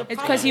 while. the It's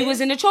problem because he is-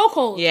 was in a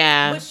chokehold.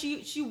 Yeah, But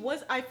she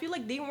was. I feel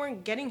like they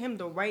weren't getting him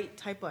the right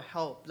type of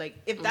help. Like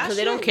if that's Because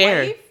they your don't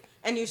care. wife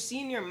and you're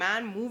seeing your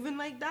man moving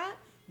like that,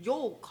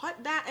 yo,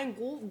 cut that and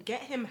go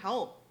get him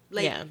help.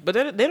 Like yeah, but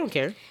they don't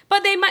care.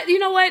 But they might, you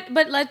know what?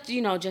 But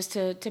just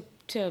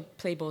to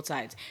play both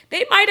sides,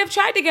 they might have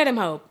tried to get him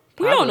help.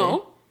 We don't Probably.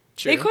 know.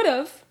 True. They could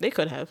have. They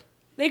could have.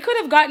 They could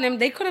have gotten him.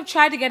 They could have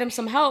tried to get him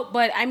some help,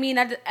 but I mean,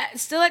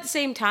 still at the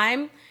same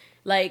time,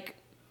 like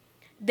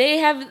they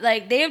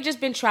have just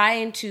been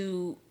trying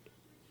to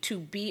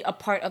be a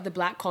part of the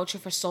black culture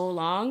for so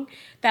long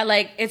that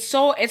like it's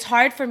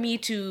hard for me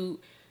to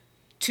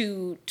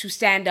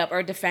stand up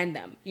or defend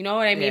them. You know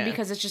what I mean? Yeah.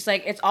 Because it's just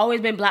like it's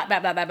always been black,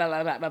 black, black, black, black,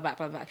 black, black, black,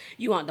 black, black.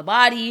 You want the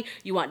body,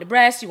 you want the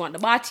breast, you want the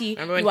body,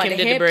 Remember when you want Kim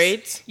the did hips, the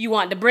braids? you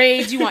want the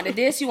braids, you want the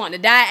this, you want the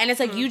that, and it's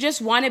like you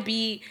just want to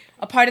be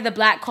a part of the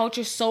black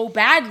culture so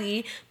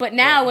badly. But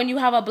now when you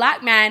have a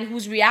black man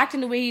who's reacting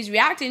the way he's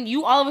reacting,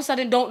 you all of a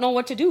sudden don't know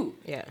what to do.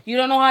 Yeah. You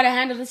don't know how to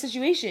handle the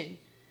situation.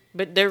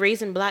 But they're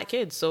raising black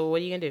kids, so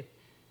what are you gonna do?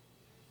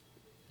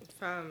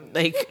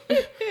 Like,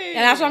 And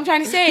that's what I'm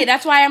trying to say.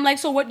 That's why I'm like,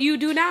 so what do you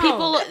do now?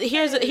 people,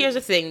 here's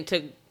a thing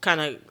to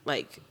kind of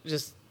like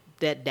just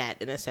dead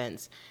that in a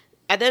sense.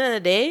 At the end of the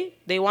day,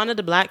 they wanted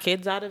the black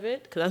kids out of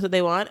it because that's what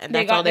they want, and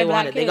that's all they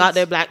wanted. They got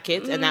their black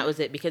kids, and that was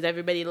it. Because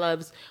everybody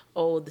loves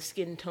the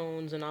skin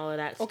tones and all of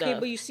that stuff. Okay,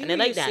 but you see and what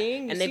they you're like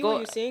saying? that, and You they see go. what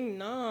you're saying?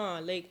 Nah,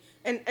 like,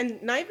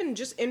 and not even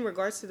just in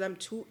regards to them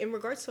too. In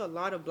regards to a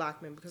lot of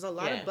black men, because a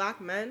lot of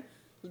black men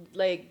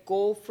like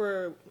go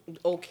for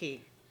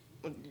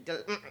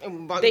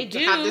They do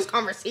have this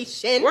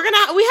conversation. we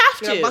have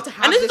to. We're about to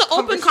have And this is this an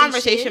open conversation.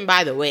 conversation,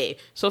 by the way.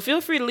 So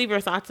feel free to leave your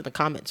thoughts in the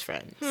comments,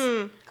 friends.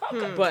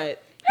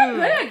 But You're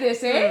good at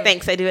this, eh?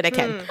 thanks, I do what I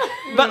can.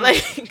 But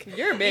like,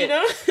 You're a bit.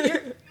 you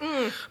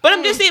know. But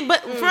I'm just saying.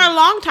 But for a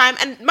long time,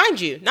 and mind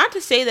you, not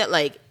to say that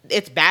like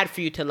it's bad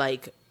for you to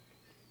like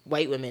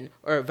white women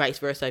or vice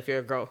versa if you're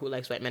a girl who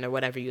likes white men or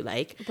whatever you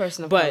like.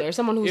 Person of color,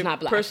 someone who's you're not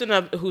black.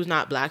 Who's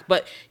not black.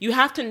 But you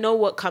have to know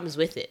what comes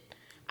with it.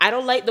 I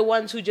don't like the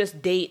ones who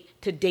just date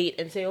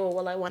and say, oh,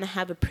 well, I want to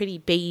have a pretty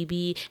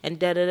baby and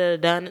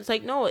da-da-da-da. And it's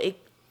like, no, I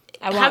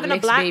want having a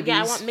mixed black, babies.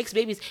 yeah, I want mixed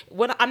babies.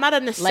 I'm not a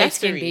necessary.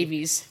 Light-skinned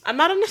babies. I'm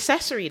not a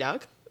necessary,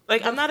 dog.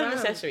 Like, I'm not a Fam,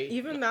 necessary.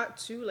 Even that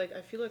too. Like,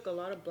 I feel like a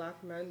lot of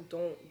black men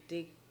don't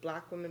date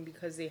black women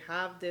because they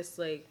have this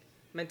like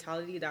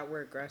mentality that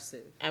we're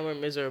aggressive. And we're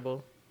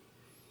miserable.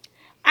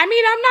 I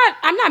mean,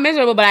 I'm not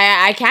miserable, but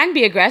I can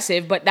be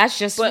aggressive. But that's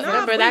just. But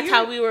remember, that's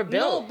how we were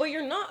built. No, but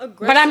you're not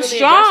aggressive. But I'm Really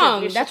strong.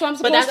 aggressive. That's what I'm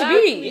But supposed to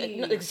be.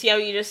 No, see how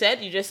you just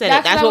said? You just said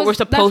it. That's what we're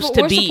supposed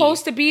to be. We're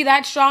supposed to be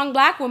that strong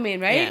black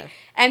woman, right? Yeah.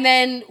 And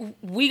then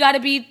we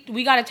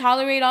gotta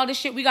tolerate all this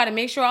shit. We gotta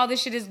make sure all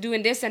this shit is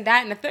doing this and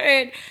that and the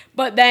third.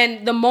 But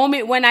then the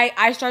moment when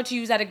I start to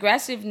use that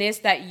aggressiveness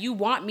that you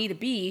want me to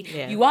be,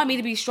 you want me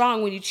to be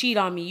strong when you cheat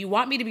on me. You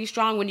want me to be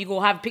strong when you go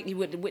have a picnic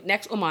with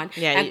next woman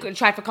and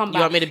try to come back.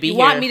 You want me to be You here.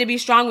 want me to be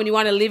strong when you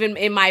want to live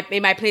in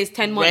my place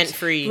 10 months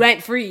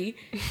rent free.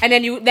 And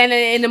then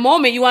in the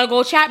moment you want to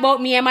go chat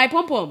about me and my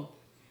pum pum.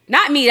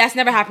 Not me. That's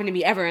never happened to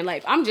me ever in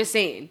life. I'm just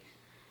saying.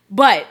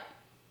 But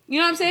you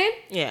know what I'm saying?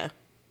 Yeah.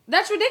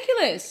 That's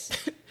ridiculous.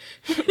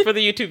 For the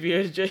YouTube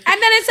viewers. And then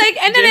it's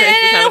like, and then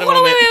having a hold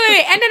on, moment.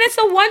 wait. And then it's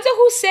the ones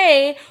who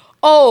say,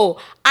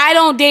 oh, I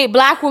don't date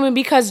black women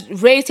because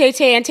Ray Tay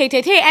Tay and Tay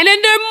Tay Tay. And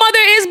then their mother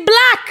is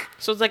black.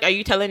 So it's like, are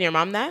you telling your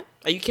mom that?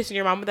 Are you kissing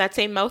your mom with that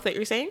same mouth that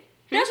you're saying?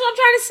 That's what I'm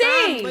trying to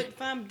say. But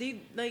fam,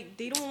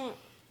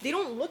 they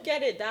don't look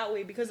at it that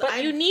way because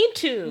But you need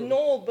to.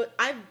 No, but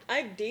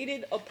I've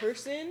dated a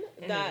person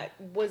that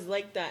was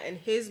like that, and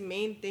his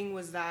main thing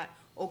was that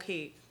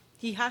okay,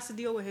 he has to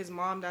deal with his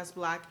mom that's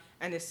black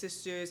and his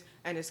sisters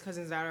and his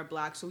cousins that are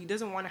black, so he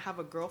doesn't want to have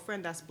a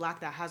girlfriend that's black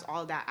that has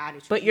all that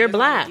attitude. But He you're doesn't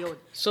wanna black, deal with-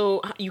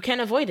 so you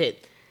can't avoid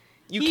it.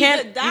 You He-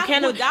 can't. that You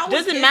can't. was- that was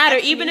Doesn't his matter.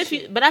 Even if you.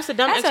 explanation. But that's a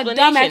dumb That's a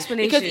explanation. dumb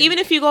explanation. Because even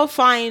if you go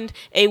find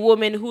a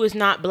woman who is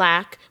not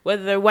black,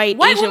 whether they're white,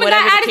 White Asian, women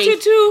whatever got the attitude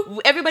case,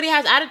 too. everybody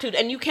has attitude,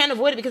 and you can't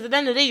avoid it because at the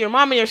end of the day, your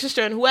mom and your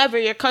sister and whoever,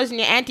 your cousin,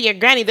 your auntie, your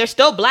granny, they're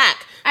still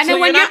black. And So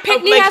then when you're your not,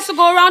 picnic like- has to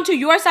go around to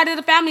your side of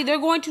the family, they're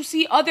going to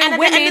see other and at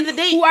women the end of the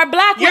day, who are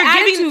black with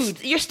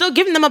attitude. You're still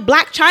giving them a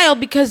black child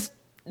because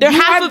they're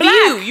You half are of black.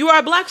 you. You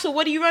are black, so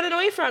what are you running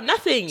away from?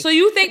 Nothing. So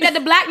you think that the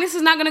blackness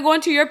is not going to go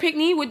into your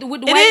picnic with the white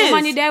is.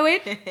 woman you're there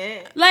with?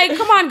 Like,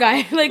 come on,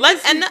 guy. Like,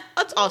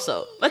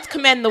 let's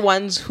commend the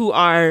ones who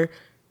are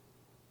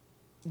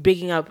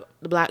bigging up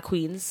the black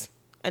queens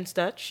and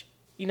such.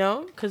 You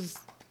know, because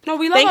no,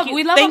 we love Thank a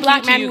you. black Thank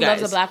you to man you who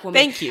loves a guys. black woman.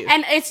 Thank you.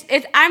 And it's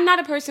I'm not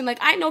a person like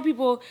I know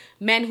people,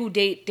 men who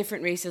date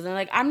different races, and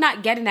like I'm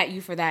not getting at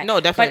you for that. No,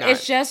 definitely But not.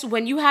 it's just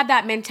when you have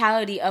that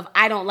mentality of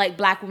I don't like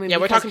black women. Yeah,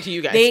 we're because talking to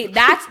you guys.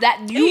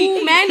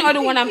 You men are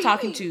the one I'm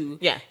talking to.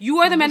 Yeah. You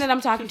are the men that I'm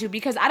talking to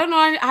because I don't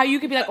know how you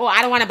could be like, oh,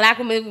 I don't want a black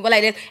woman go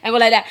like this and go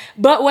like that.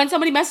 But when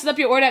somebody messes up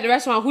your order at the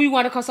restaurant, who you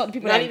want to consult the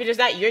people? not like? even just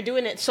that, you're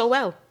doing it so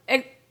well.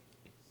 And,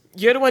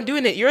 You're the one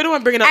doing it. You're the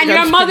one bringing up. and the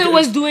your guns. mother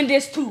was doing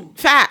this too.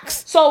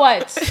 facts. So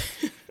what?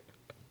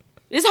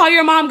 This is how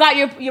your mom got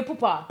your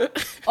papa.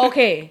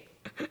 Okay.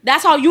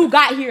 That's how you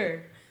got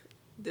here.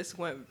 This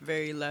went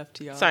very left,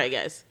 y'all. Sorry,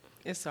 guys.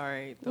 It's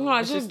alright. though. No,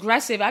 it's just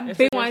aggressive. I've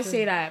been wanting to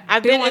say that.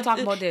 I've been been want to talk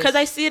about this. because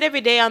I see it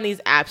every day on these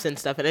apps and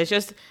stuff, and it's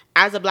just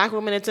as a black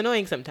woman, it's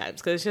annoying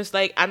sometimes because it's just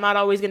like I'm not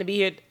always going to be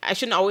here. I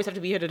shouldn't always have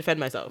to be here to defend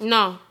myself.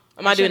 No.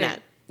 I'm not I doing shouldn't.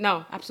 that.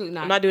 No, absolutely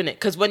not. I'm not doing it.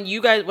 Because when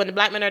the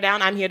black men are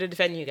down, I'm here to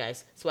defend you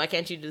guys. So why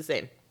can't you do the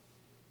same?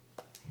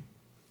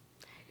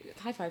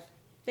 High five.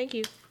 Thank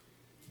you.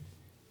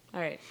 All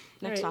right.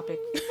 Next topic.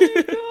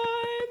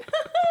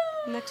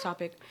 Next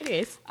topic.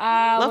 Anyways, What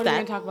are love we that.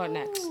 going to talk about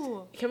next?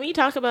 Can we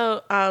talk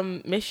about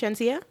Miss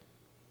Shensia?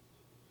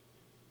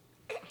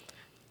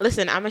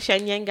 Listen, I'm a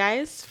Shenyang,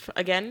 guys.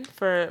 Again,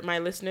 for my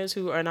listeners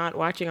who are not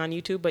watching on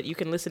YouTube, but you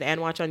can listen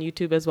and watch on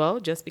YouTube as well,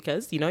 just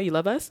because, you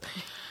love us.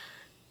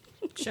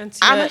 Shensia,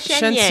 I'm a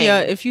Shenyang.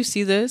 Shensia, if you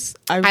see this,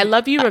 I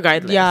love you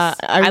regardless. Yeah,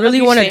 I love really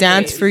you want to same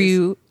dance way. for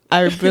you.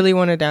 I really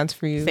want to dance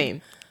for you.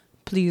 Same.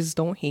 Please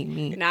don't hate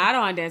me. Nah, I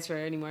don't want to dance for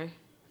her anymore.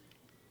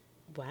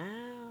 Wow.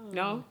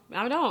 No,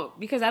 I don't,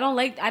 because I don't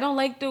like the. I don't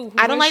like the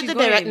direction.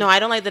 direction. No, I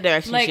don't like the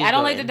direction. Like, she's I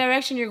don't going. like the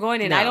direction you're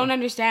going in. No. I don't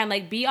understand.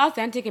 Like, be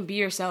authentic and be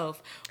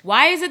yourself.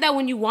 Why is it that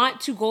when you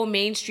want to go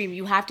mainstream,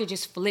 you have to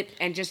just flip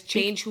and just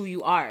change who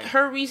you are?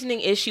 Her reasoning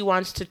is she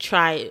wants to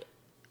try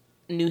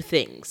new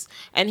things.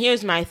 And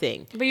here's my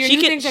thing. But your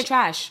new things are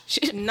trash.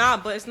 Nah,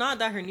 but it's not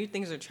that her new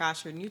things are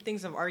trash. Her new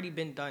things have already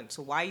been done.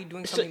 So why are you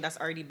doing something that's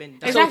already been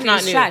done? Exactly. So it's not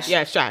it's new. trash.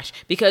 Yeah, it's trash.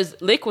 Because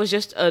Lick was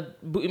just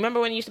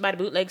remember when you used to buy the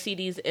bootleg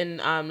CDs in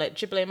like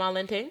AAA Mall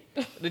and thing?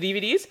 The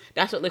DVDs?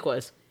 That's what Lick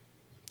was.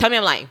 Tell me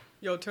I'm lying.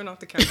 Yo, turn off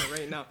the camera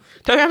right now.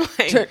 Tell me I'm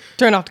lying.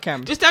 Turn off the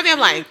camera. Just tell me I'm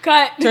lying.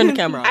 Cut. Turn the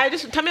camera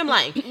off. Tell me I'm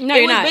lying. No, it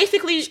you're was not.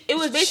 It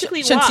was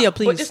basically Shensia, WAP,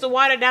 please. but just a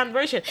watered down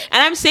version.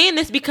 And I'm saying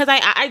this because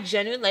I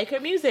genuinely like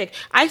her music.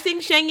 I sing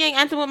Shenyang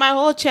Anthem with my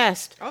whole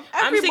chest. Oh,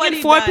 I'm singing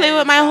everybody Foreplay does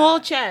with my that. whole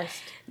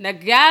chest. The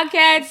girl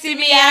can't see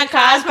me and and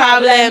cause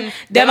problem.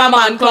 Them a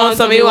man clown,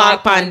 so me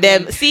walk pon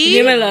them. See?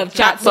 Give me love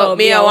chat, so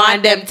me I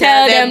want them.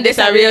 Tell them this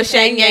a real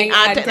Shenyang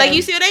anthem. Like,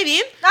 you see what I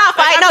mean? Nah,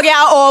 fight no get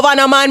over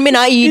no man, me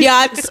not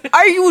idiot.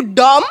 Are you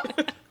dumb?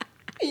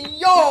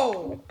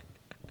 Yo,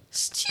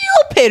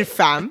 stupid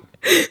fam.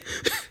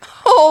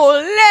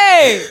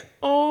 Holy.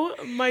 Oh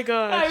my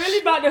gosh. I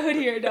really brought the hood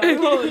here, though.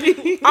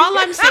 Holy. All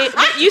I'm saying,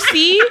 you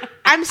see,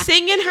 I'm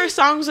singing her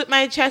songs with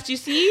my chest. You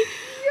see,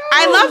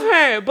 I love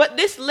her, but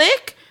this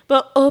Lick,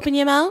 but open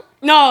your mouth.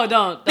 No,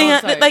 don't.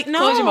 Like, Sorry. no.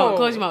 Close your mouth.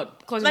 Close your mouth.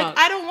 Close your Like, mouth.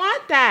 I don't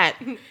want that.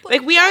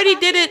 Like, we already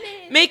did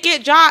it. Make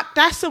it drop.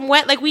 That's some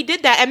wet. Like, we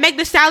did that, and Meg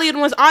Thee Stallion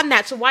was on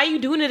that. So why are you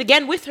doing it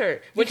again with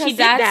her when because she did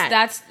that?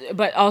 That's.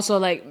 But also,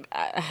 like,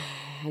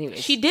 anyways.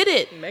 She did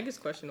it. Meg is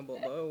questionable,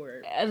 but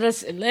we're...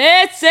 Listen.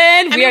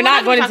 I mean, We are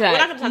not going into We're that.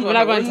 not going to talk We're about not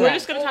her. going into We're that.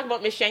 just going to talk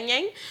about Miss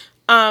Shenyang.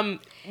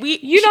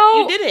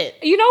 You did it.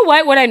 You know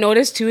what? What I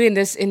noticed too in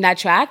that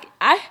track,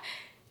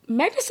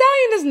 Meg Thee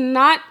Stallion is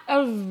not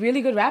a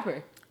really good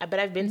rapper. But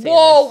I've been saying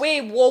Whoa, this.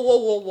 wait,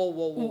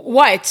 whoa.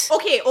 What?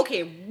 Okay, whoa.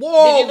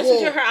 Did you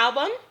listen to her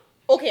album?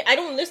 Okay, I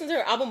don't listen to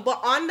her album,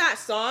 but on that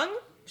song,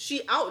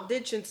 she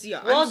outdid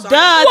Shensia. Well, I'm sorry.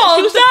 duh. Well,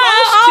 She was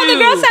all supposed the to.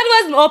 girl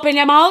said was open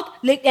your mouth,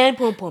 lick and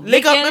pum pum.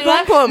 Lick up my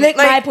pum pum. Lick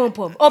my Like, pum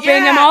pum. Open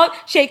yeah. your mouth,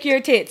 shake your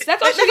tits.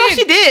 That's what That's all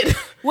she did.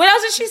 What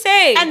else did she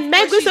say? And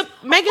Meg is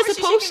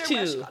supposed she's shaking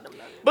her to. breast.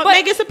 But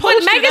Meg is supposed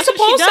to. Meg is That's what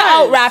she supposed to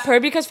does. out rap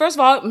her because first of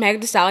all, Meg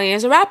Thee Stallion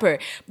is a rapper.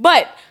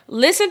 But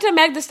listen to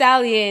Meg Thee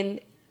Stallion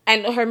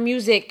and her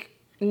music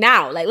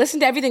now. Like, listen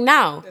to everything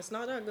now. It's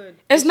not that good.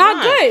 It's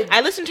not good.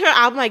 I listened to her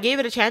album. I gave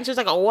it a chance. There's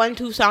like a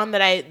 1-2 song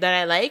that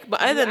I like. But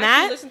other than You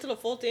actually that, listen to the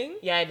full thing?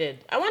 yeah, I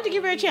did. I wanted to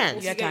give her a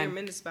chance. Yeah, Get your time.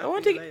 minutes back I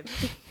want from to. your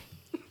life.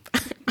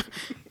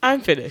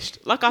 I'm finished.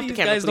 Lock off the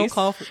camera, guys, please. don't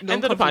call. Don't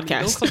End of the come for me.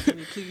 Don't podcast. come for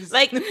me, please.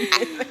 Like,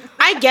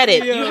 I get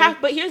it. You have,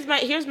 but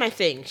here's my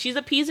thing. She's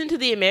appeasing to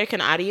the American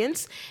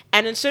audience,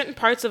 and in certain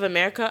parts of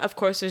America, of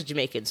course, there's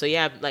Jamaicans. So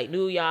yeah, like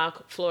New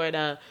York,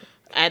 Florida,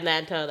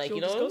 Atlanta, like,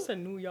 you Just know, go to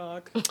New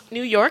York.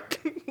 New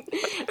York.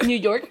 New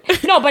York.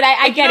 No, but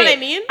I You get know it. what I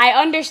mean? I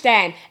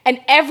understand.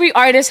 And every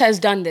artist has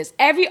done this.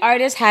 Every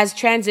artist has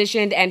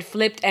transitioned and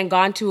flipped and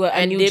gone to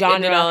a new dipped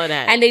into genre. all of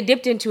that. And they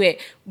dipped into it.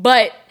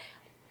 But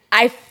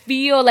I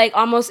feel like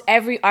almost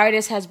every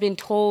artist has been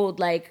told,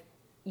 like,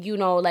 you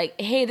know, like,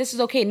 hey, this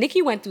is okay.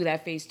 Nicki went through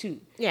that phase too.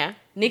 Yeah.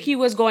 Nicki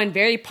was going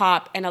very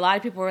pop, and a lot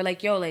of people were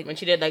like, yo, like, When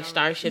she did like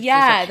Starships. yeah,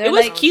 and stuff. they're It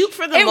was like- cute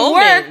for the it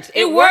moment. worked.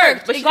 It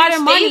worked. But it she got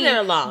didn't her stay money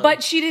there long.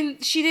 but she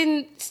didn't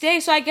stay.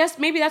 So I guess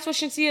maybe that's what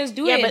Shensia is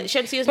doing. Yeah, but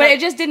Shensia's but not-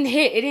 it just didn't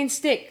hit. It didn't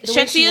stick. the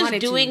way she Shensia is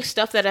wanted to. doing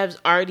stuff that has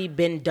already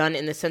been done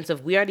in the sense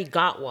of we already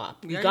got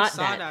WAP. We already got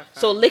saw that. that,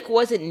 fam. So Lick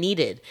wasn't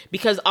needed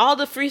because all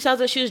the freestyles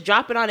that she was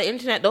dropping on the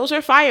internet, those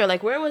are fire.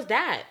 Like, where was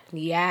that?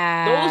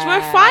 Yeah, Those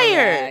were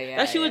fire yeah,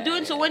 that she was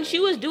doing. So when she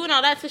was doing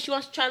all that, so she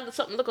wants to try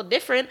something a little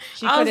different.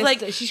 She I was could've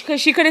like,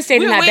 she could have stayed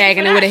we in were that waiting bag for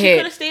and it that. would have She could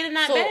hit. have stayed in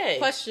that So, bag.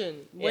 question.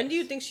 When Yes. do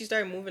you think she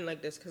started moving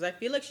like this? Because I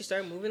feel like she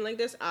started moving like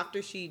this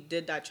after she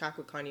did that track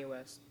with Kanye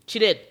West. She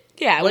did.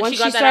 Yeah, when once she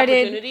got she that started-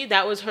 opportunity,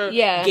 that was her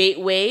Yeah.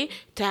 gateway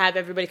to have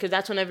everybody. Because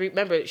that's when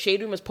remember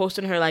Shade Room was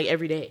posting her like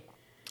every day.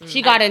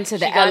 She got into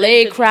the She got LA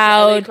into the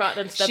crowd. LA crowd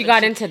and stuff, She and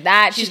got she- into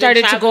that. She she's been started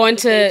to go traveling the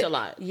States into a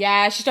lot.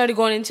 Yeah, she started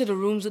going into the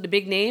rooms with the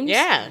big names.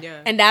 Yeah.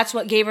 And that's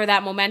what gave her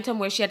that momentum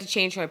where she had to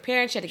change her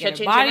appearance, she had to had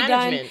get to her change her body done,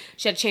 management.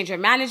 she had to change her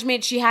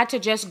management. She had to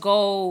just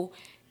go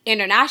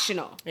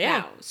international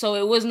now. So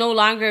it was no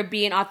longer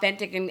being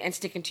authentic and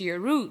sticking to your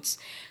roots.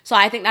 So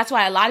I think that's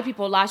why a lot of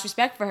people lost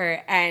respect for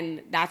her,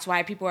 and that's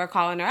why people are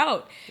calling her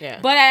out. Yeah.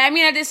 But I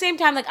mean, at the same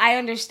time, like, I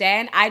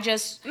understand. I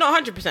just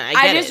 100%.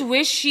 I just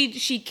wish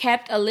she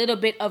kept a little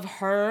bit of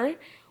her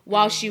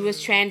while she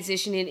was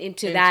transitioning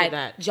into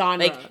that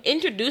genre. Like,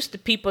 introduce the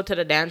people to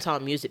the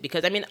dancehall music,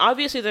 because I mean,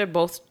 obviously they're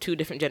both two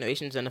different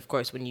generations, and of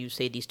course when you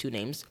say these two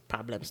names,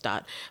 problems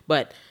start.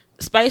 But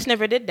Spice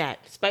never did that.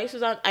 Spice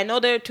was on, I know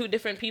they're two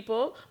different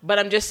people, but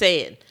I'm just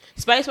saying,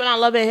 Spice went on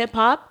Love and Hip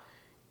Hop,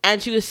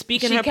 and she was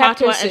speaking her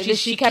patois, and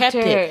she kept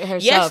it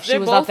herself. Yes, she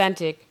was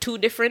authentic. Two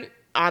different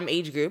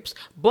age groups,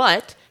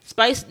 but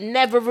Spice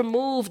never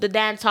removed the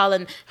dancehall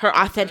and her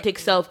authentic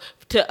self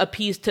to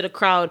appease to the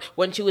crowd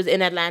when she was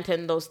in Atlanta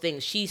and those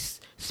things. She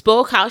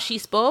spoke how she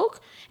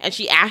spoke, and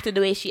she acted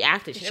the way she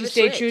acted. She never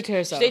stayed switched. true to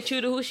herself. She stayed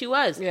true to who she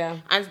was. Yeah.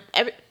 And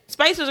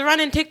Spice was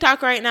running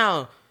TikTok right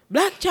now.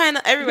 Black China,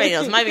 everybody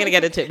else. I'm not even gonna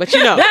get into it, but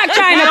you know. Black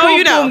China,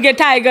 boom, boom, get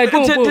tiger,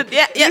 boom, boom.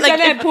 Yeah,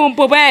 like boom,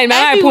 boom, bang,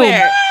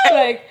 everywhere.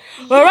 Like,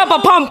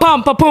 pum,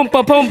 pum, pum, pum,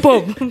 pum,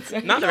 pum.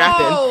 Not the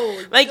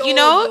rapping. Like, you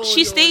know,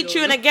 she stayed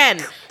true. And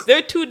again,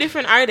 they're two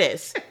different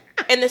artists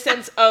in the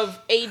sense of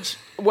age,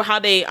 how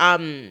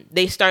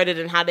they started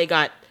and how they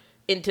got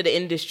into the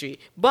industry.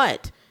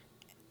 But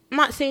I'm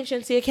not saying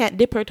Shenseea can't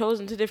dip her toes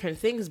into different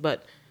things,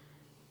 but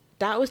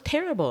that was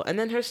terrible. And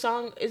then her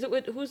song, who's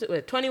it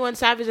with? 21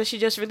 Savage that she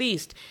just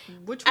released.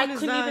 Which one I is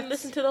couldn't that? even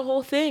listen to the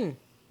whole thing.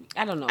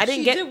 I don't know.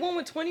 She did one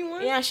with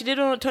 21? Yeah, she did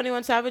one with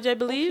 21 Savage, I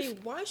believe. Okay,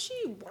 why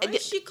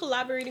is she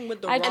collaborating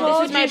with the I Rock?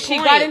 told you she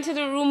got into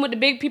the room with the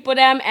big people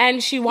them,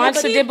 and she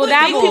wants to dibble Big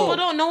dabble. people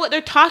don't know what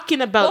they're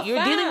talking about. But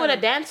You're dealing with a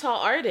dancehall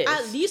artist.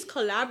 At least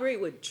collaborate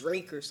with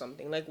Drake or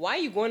something. Like, why are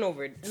you going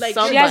over? Like,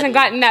 She hasn't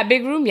gotten that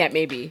big room yet.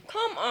 Maybe.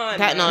 Come on.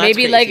 That- no, man.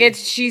 Maybe that's like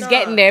crazy. she's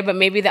getting there, but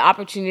maybe the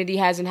opportunity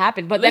hasn't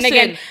happened. But then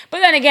Listen.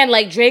 again,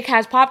 like Drake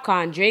has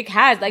popcorn. Drake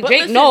has But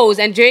Drake listen. knows,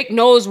 and Drake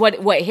knows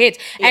what hits,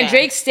 and Yeah.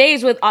 Drake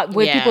stays with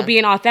Yeah. people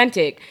being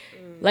authentic.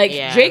 Like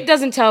Yeah. Drake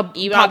doesn't tell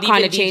even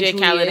popcorn to change DJ who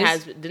Khaled he is.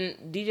 has.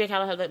 Didn't DJ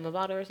Khaled have like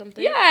Mavado or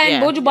something? Yeah,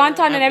 and Buju Banton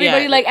and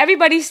everybody, Yeah. like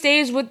everybody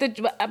stays with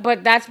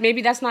but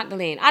that's not the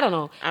lane. I don't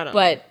know.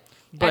 But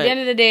at the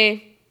end of the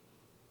day,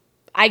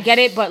 I get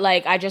it, but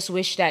like I just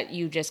wish that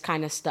you just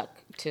kind of stuck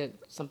to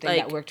something Like,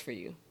 that worked for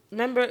you.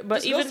 Remember,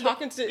 but This girl's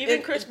talking to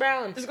even Chris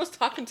Brown. This girl's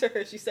talking to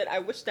her. She said, "I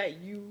wish that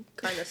you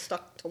kind of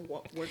stuck to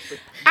what worked with."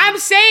 I'm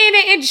saying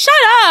it and shut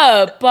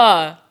up.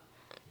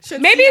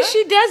 Maybe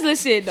she does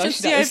listen. No,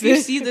 she Shenseea, does if you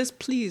listen. see this,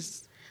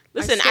 please.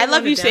 Listen, still I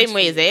love wanna you dance same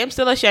with ways. you. I'm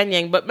still a Shen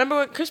Yang, but remember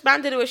when Chris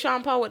Brown did it with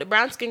Sean Paul with the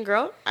brown skin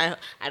girl? I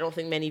don't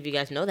think many of you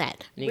guys know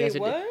that. You Wait, guys are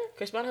what?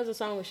 Chris Brown has a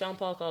song with Sean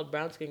Paul called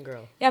Brown Skin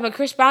Girl. Yeah, but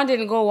Chris Brown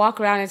didn't go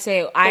walk around and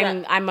say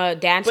I'm a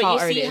dancehall But you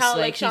artist. see how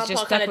like Sean he's just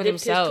Paul stuck kind of with dipped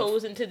his himself.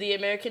 toes into the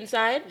American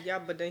side? Yeah,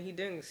 but then he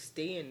didn't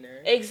stay in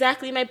there.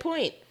 Exactly my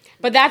point.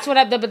 But that's what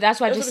I just That's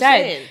said. what I'm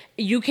saying.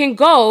 You can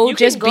go, You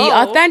just can be go.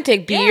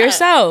 authentic, be Yeah.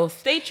 yourself.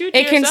 Stay true to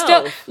It can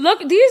yourself. still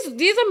look.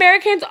 These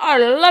Americans are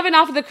loving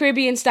off of the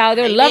Caribbean style.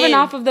 They're loving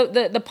off of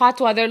the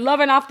patois. They're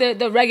loving off the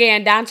reggae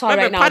and dancehall right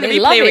Remember, now. Pon de They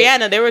love Replay it.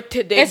 Rihanna, they were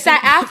It's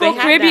that Afro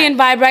Caribbean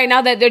vibe right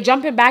now that they're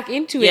jumping back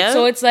into it. Yeah.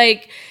 So it's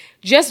like,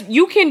 just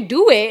you can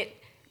do it,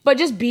 but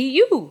just be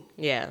you.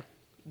 Yeah.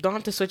 Don't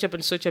have to switch up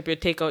your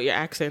take out your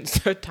accent,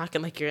 start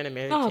talking like you're an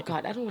American. Oh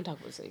God, I don't want to talk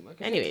about this anymore.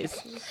 Anyways, so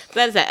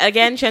that is that.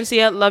 Again,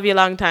 Shenseea, love you a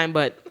long time,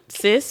 but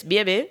sis,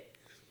 baby,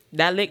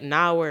 that lick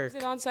now work. Is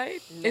it on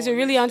site? Is it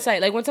really on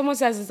site? Like when someone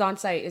says it's on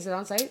site, is it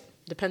on site?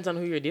 Depends on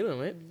who you're dealing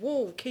with.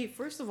 Whoa, okay,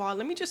 first of all,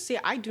 let me just say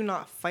I do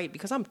not fight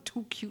because I'm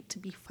too cute to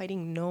be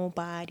fighting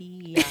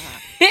nobody.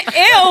 Ew.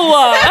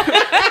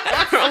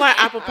 All our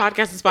Apple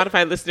Podcasts and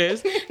Spotify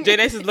listeners,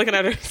 Janice is looking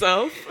at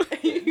herself.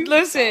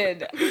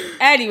 Listen.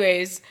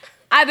 Anyways,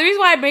 the reason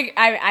why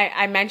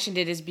I mentioned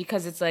it is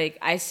because it's like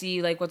I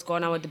see like what's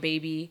going on with the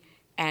baby,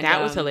 and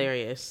That was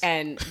hilarious.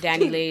 And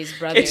Danny Lay's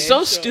brother. It's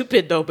so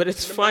stupid though, but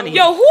it's funny.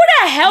 Yo, who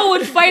the hell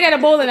would fight at a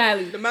bowling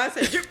alley? The man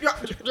said,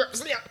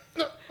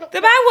 The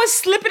man was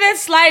slipping and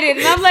sliding,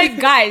 and I'm like,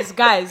 guys,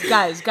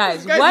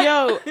 what?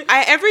 Yo,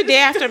 every day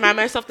I have to remind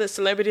myself that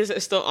celebrities are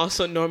still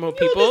also normal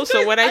people.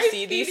 So when I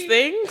see these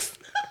things,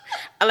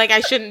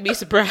 I shouldn't be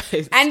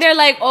surprised. And they're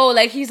like,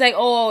 he's like, it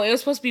was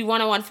supposed to be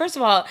 1-on-1. First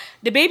of all,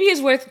 the baby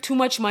is worth too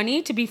much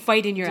money to be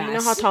fighting your ass. You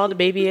know how tall the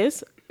baby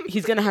is?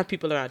 He's gonna have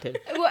people around him.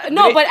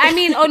 No, but I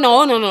mean,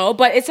 no.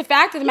 But it's a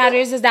fact of the matter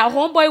is that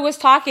homeboy was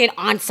talking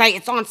on site.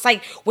 It's on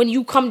site when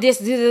you come this.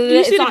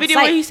 You see the video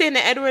where he's saying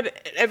the Edward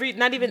every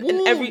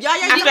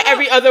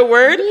other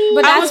word.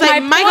 But I that's was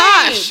like, my my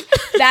point.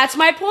 gosh. That's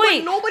my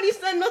point. nobody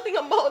said nothing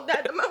about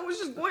that. The man was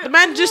just going. The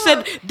man just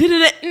said,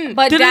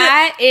 But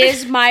that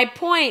is my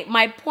point.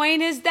 My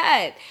point is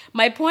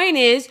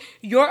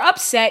you're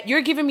upset.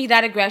 You're giving me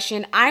that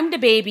aggression. I'm the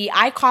baby.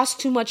 I cost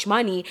too much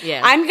money.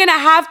 Yeah. I'm going to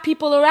have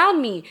people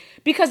around me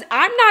because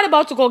I'm not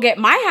about to go get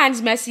my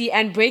hands messy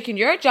and breaking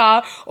your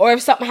jaw or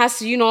if something has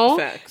to,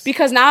 Facts.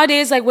 because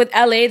nowadays, like with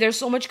LA, there's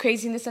so much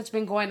craziness that's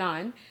been going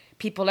on.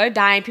 people are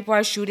dying, people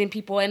are shooting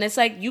people, and it's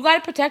like you gotta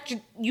protect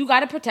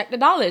the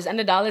dollars, and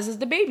the dollars is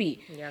the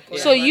baby.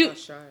 So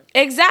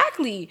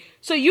exactly.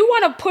 So you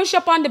want to push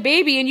up on the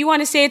baby, and you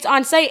want to say it's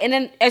on site, and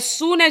then as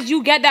soon as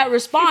you get that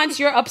response,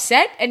 you're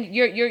upset, and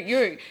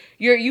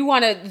you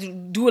want to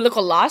do a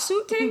little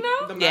lawsuit thing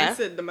now. The man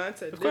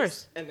said, of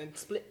course, and then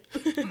split.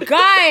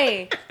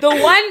 Guy, the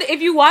one,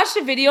 if you watch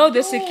the video,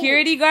 the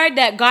security guard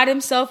that got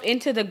himself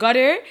into the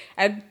gutter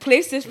and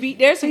placed his feet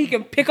there so he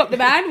can pick up the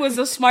man was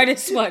the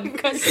smartest one,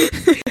 because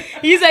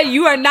he's like,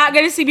 you are not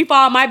gonna see me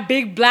fall on my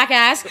big black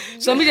ass,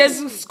 so let me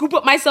just scoop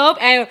up myself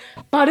and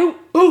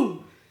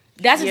boom.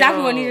 That's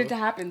exactly what needed to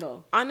happen,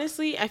 though.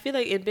 Honestly, I feel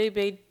like in Big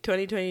Bay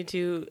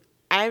 2022,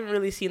 I haven't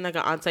really seen like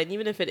an on-site,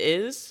 even if it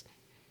is.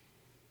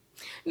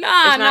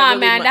 Nah, really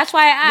man. Much. That's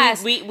why I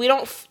asked. We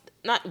don't,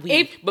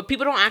 but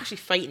people don't actually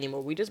fight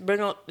anymore. We just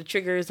bring out the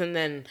triggers and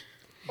then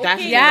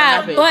that's what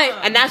happens.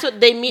 And that's what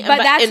they mean.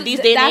 But in these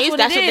days and age,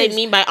 that's what they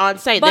mean by on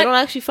site. They don't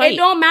actually fight. It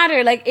don't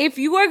matter. Like, if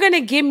you are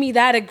gonna give me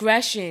that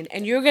aggression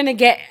and you're gonna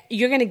get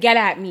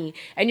at me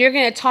and you're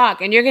gonna talk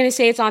and you're gonna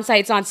say it's on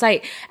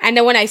site, and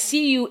then when I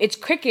see you, it's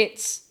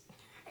crickets.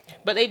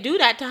 But they do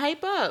that to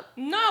hype up.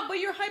 Nah, but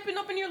you're hyping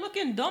up and you're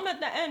looking dumb at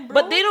the end, bro.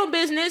 But they don't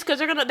business because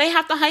they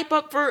have to hype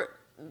up for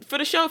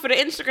the show, for the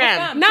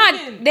Instagram.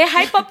 They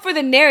hype up for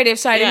the narrative.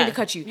 Sorry, I didn't mean to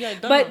cut you.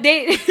 But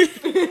they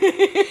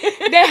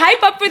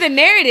hype up for the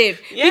narrative.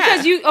 Yeah.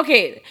 Because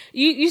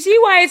you see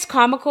why it's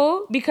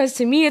comical? Because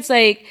to me it's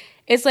like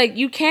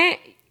you can't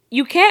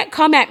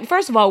come at me.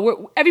 First of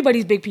all,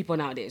 everybody's big people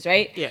nowadays,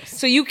 right? Yes.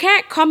 So you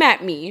can't come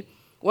at me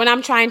when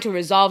I'm trying to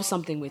resolve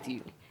something with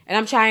you. And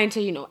I'm trying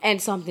to,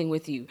 end something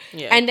with you.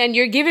 Yeah. And then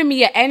you're giving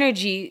me an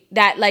energy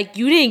that like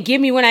you didn't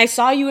give me when I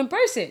saw you in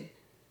person.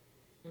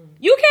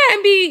 You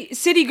can't be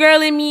city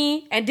girling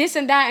me and this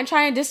and that and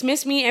try and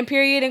dismiss me and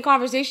period in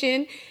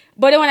conversation.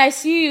 But then when I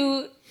see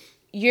you,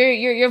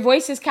 your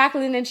voice is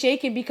cackling and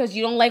shaking because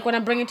you don't like what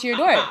I'm bringing to your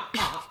door.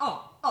 I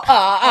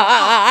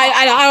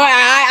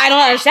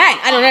don't understand.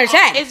 I don't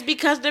understand. It's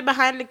because they're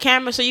behind the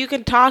camera, so you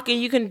can talk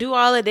and you can do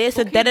all of this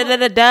and da da da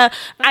da da.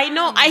 I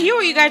know. I hear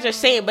what you guys are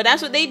saying, but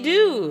that's what they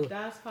do.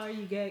 That's how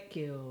you get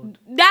killed.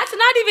 That's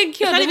not even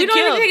killed. That's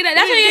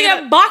how you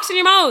get a box in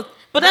your mouth.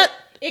 But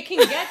it can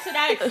get to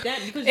that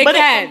extent because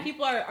some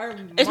people are.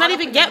 It's not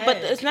even get, but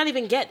it's not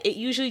even get. It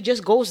usually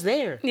just goes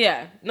there.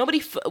 Yeah.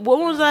 Nobody. When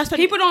was the last time?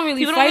 People don't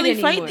really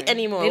fight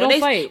anymore. They don't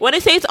fight. When they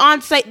say it's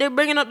on site, they're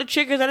bringing up the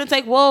triggers, and it's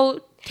like, whoa.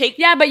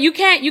 Yeah, but you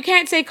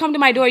can't say come to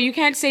my door. You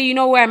can't say you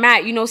know where I'm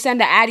at. Send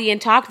the addy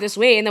and talk this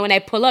way, and then when I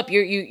pull up,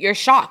 you're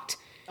shocked.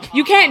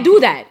 You can't do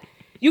that.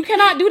 You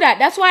cannot do that.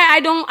 That's why I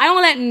don't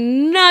let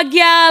no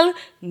girl,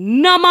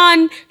 no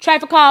man try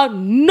to call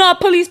no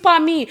police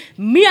upon me.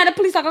 Me and the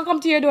police are gonna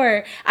come to your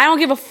door. I don't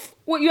give a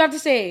what you have to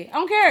say. I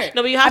don't care.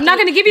 No, but I'm not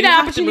gonna give you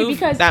that opportunity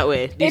because that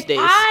way these days.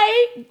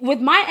 With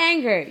my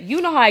anger,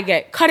 you know how I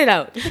get. Cut it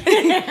out.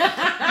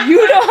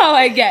 You know how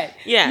I get.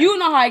 Yeah. You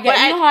know how I get.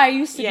 You know how I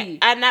used to be.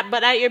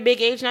 But at your big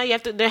age now,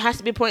 there has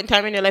to be a point in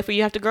time in your life where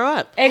you have to grow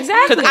up.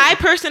 Exactly. Because I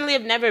personally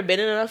have never been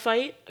in a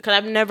fight. Because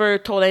I've never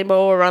told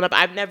anybody to run up.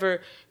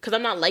 Because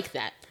I'm not like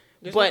that.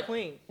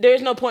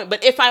 There's no point.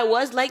 But if I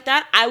was like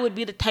that, I would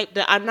be the type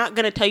that I'm not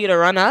gonna tell you to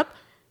run up.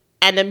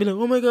 And then be like,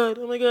 oh my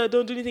god,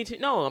 don't do anything to me.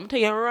 No, I'm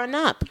telling you to run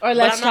up. Or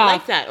let's talk. Not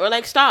like that. Or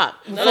like stop.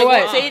 Or like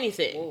don't say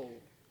anything. Whoa,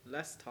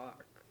 let's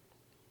talk.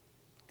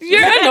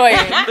 You're annoying.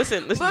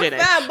 listen, Jenna.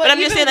 But I'm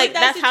just saying, like,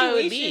 that's how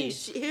it would be.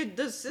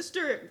 The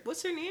sister,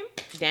 what's her name?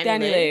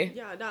 Danielle.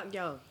 Yeah, that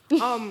girl.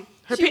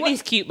 Her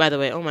Pitney's cute, by the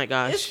way. Oh my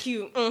gosh. It's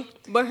cute.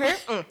 But her,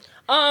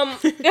 I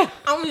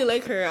don't really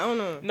like her. I don't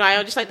know. No, I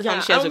don't just like the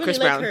song she has with Chris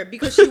Brown. I don't really like her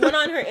because she went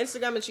on her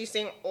Instagram and she's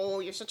saying, "Oh,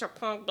 you're such a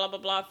punk, blah blah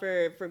blah,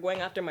 for going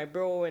after my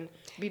bro and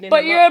beating him up."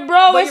 But your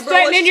bro is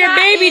threatening your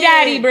baby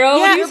daddy, bro.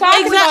 Yeah, what are you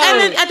talking about?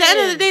 And then at the end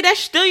of the day, that's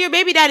still your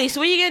baby daddy.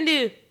 So what are you gonna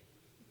do?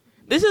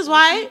 This is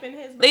why,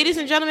 ladies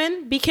and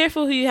gentlemen, be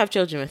careful who you have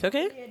children with.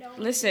 Okay?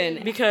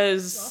 Listen,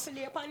 because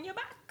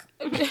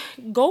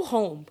go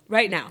home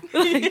right now.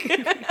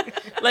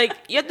 Like,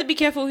 you have to be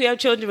careful who you have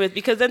children with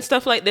because then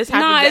stuff like this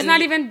happens. No, it's not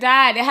even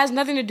that. It has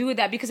nothing to do with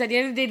that because at the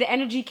end of the day, the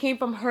energy came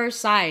from her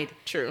side.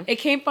 True. It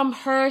came from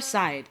her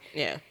side.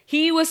 Yeah.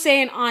 He was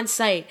saying on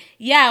site,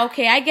 yeah,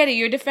 okay, I get it.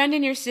 You're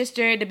defending your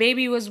sister. The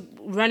baby was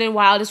running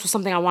wild. This was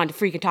something I wanted to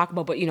freaking talk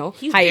about, but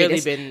he's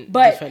hiatus. barely been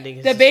but defending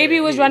his the sister. Baby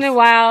was running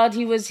wild.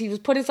 He was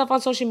putting stuff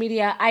on social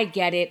media. I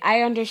get it.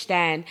 I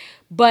understand.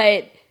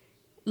 But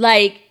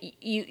like,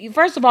 you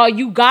first of all,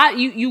 you got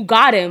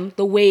him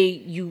the way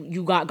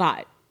you got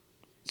God.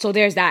 So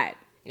there's that.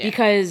 Yeah.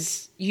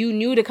 Because you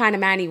knew the kind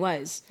of man he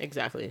was.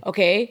 Exactly.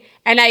 Okay?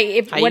 And how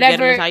you get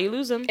him is how you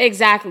lose him.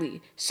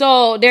 Exactly.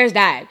 So there's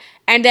that.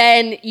 And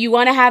then you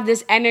want to have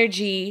this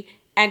energy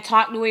and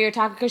talk the way you're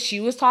talking because she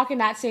was talking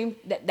that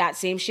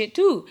same shit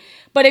too.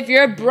 But if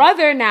your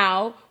brother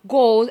now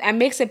goes and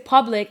makes it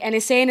public and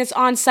is saying it's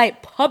on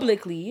site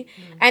publicly,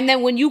 and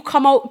then when you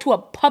come out to a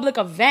public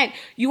event,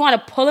 you want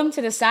to pull him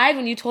to the side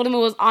when you told him it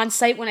was on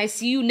site. When I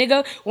see you,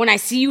 nigga,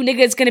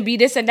 it's gonna be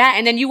this and that,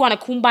 and then you want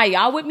to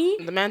kumbaya with me.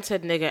 The man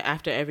said nigga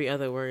after every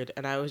other word,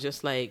 and I was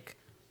just like,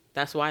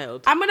 That's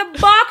wild. I'm gonna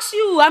box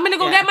you. I'm gonna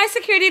go Yeah. get my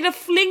security to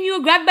fling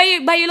you, grab by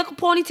your little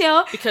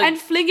ponytail, Because- and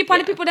fling you upon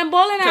the yeah. people them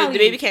bowling Because alley. the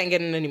baby can't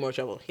get in any more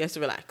trouble. He has to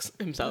relax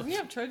himself. Doesn't he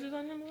have charges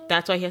on him?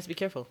 That's why he has to be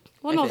careful.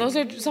 Well, I no,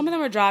 think. those are some of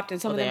them are dropped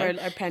and some of them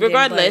are pending.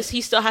 Regardless, but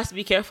he still has to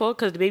be careful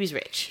because the baby's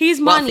rich. he's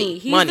Wealthy. money.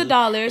 He's Money. the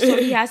dollar, so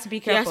he has to be He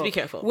careful. has to be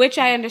careful. Which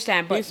I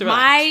understand. needs But to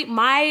relax.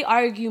 my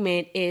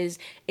argument is,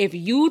 if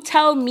you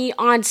tell me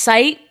on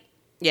site,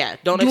 Yeah,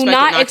 don't do expect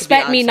not it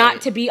expect to be me on not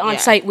site. to be on Yeah.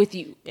 site with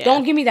you. Yeah.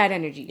 Don't give me that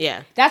energy.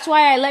 Yeah. That's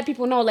why I let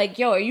people know, like,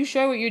 yo, are you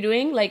sure what you're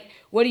doing? Like,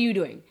 what are you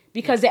doing?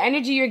 Because the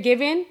energy you're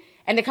giving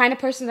and the kind of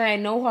person that I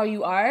know how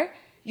you are,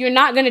 you're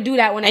not gonna do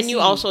that when I see And you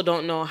also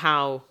don't know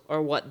how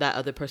or what that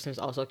other person is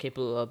also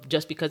capable of.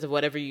 Just because of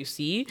whatever you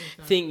see,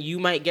 think you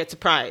might get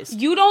surprised.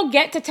 You don't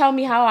get to tell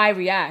me how I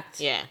react.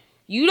 Yeah.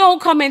 You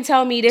don't come and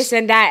tell me this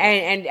and that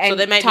and So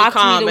they might be talk to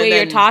me calm the way and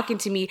you're then- talking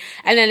to me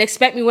and then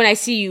expect me when I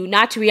see you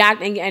not to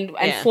react and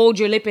Yeah. fold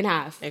your lip in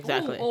half.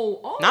 Exactly. Oh.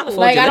 Not the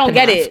fold Like, your I lip don't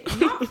in get half.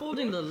 it. Not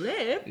folding the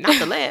lip. Not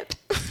the lip.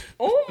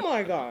 Oh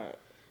my god.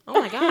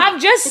 Oh my god. I'm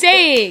just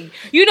saying.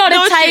 You know the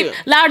No, it's type true.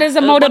 loud as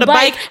a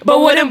motorbike, but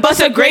wouldn't bust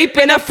a grape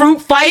in a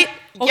fruit fight.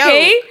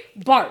 Okay?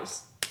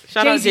 Bars.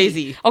 Shout out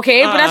Jay-Z.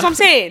 Okay, but that's what I'm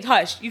saying.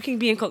 Hush. You can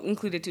be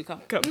included too.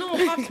 Come.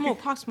 No,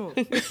 pop smoke.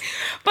 But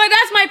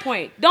that's my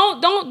point.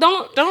 Don't Don't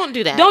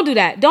do that. do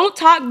that. Don't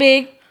talk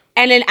big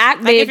and then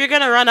act Like, big. if you're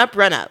gonna run up,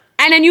 run up.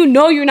 And then you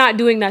know you're not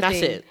doing nothing.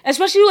 That's it.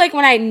 Especially like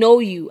when I know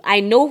you. I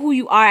know who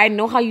you are. I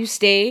know how you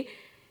stay.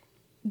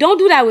 Don't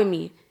do that with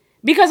me.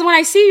 Because when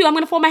I see you, I'm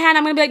going to fold my hand.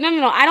 I'm going to be like,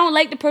 no. I don't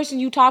like the person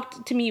you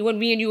talked to me when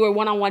me and you were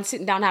one-on-one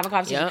sitting down having a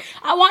conversation. Yep.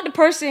 I want the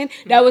person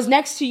that was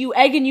next to you,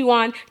 egging you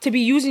on, to be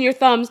using your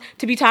thumbs,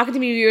 to be talking to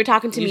me when you were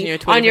talking to Using me your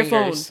 20 on your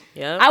fingers. phone.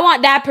 Yep. I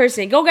want that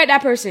person. Go get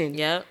that person.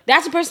 Yep.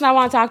 That's the person I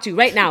want to talk to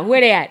right now. Where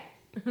they at?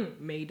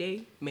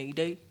 Mayday.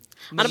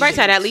 On the bright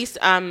side, at least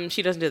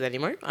she doesn't do that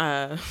anymore.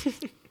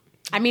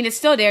 I mean, it's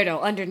still there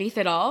though, underneath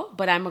it all.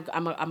 But I'm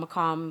a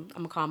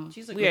calm.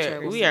 She's a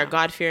we are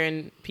God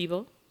fearing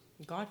people.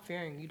 God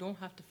fearing. You don't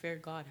have to fear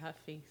God. Have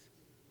faith.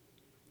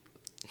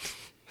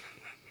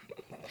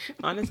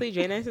 Honestly,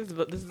 Jane, this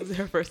is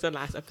her first and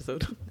last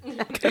episode.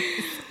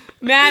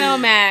 Man, oh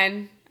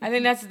man. I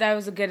think that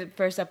was a good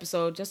first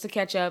episode, just to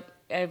catch up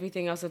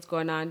everything else that's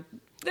going on.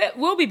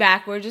 We'll be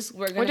back. We're gonna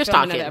film just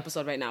another talking.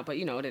 episode right now, but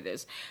you know what it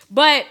is.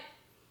 But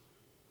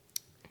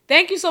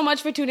thank you so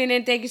much for tuning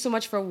in. Thank you so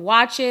much for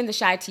watching the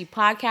Shy Tea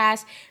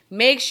podcast.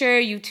 Make sure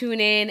you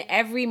tune in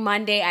every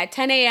Monday at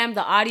 10 a.m.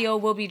 The audio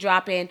will be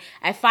dropping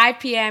at 5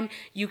 p.m.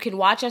 You can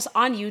watch us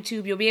on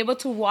YouTube. You'll be able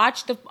to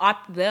watch the full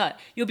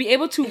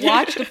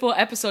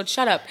episode.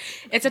 Shut up.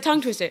 It's a tongue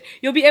twister.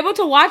 You'll be able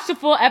to watch the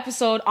full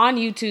episode on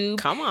YouTube.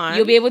 Come on.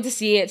 You'll be able to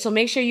see it. So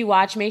make sure you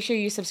watch. Make sure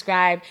you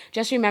subscribe.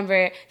 Just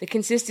remember, the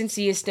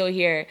consistency is still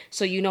here.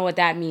 So you know what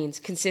that means.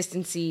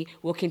 Consistency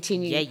will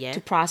continue to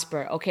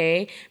prosper,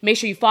 okay? Make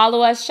sure you follow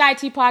us, Shy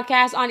Tea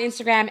Podcast, on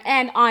Instagram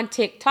and on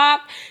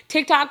TikTok.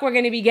 TikTok, we're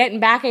going to be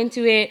getting back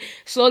into it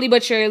slowly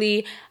but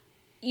surely.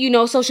 You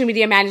know, social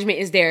media management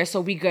is there,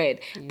 so we good.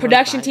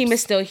 Production team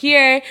is still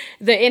here.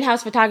 The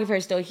in-house photographer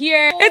is still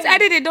here. It's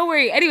edited, don't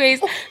worry.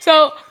 Anyways,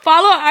 so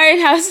follow our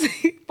in-house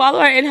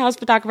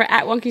photographer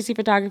at 1QC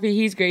Photography.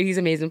 He's great. He's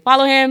amazing.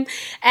 Follow him.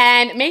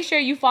 And make sure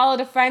you follow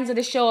the friends of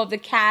the show, of the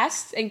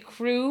cast and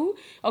crew.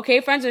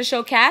 Okay, friends of the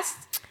show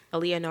cast.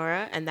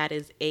 Eleonora, and that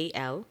is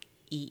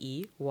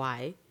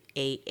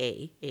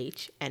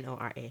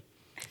ALEEYAAHNORA.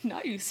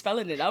 Not you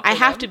spelling it out. I for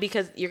have them. to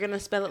because you're gonna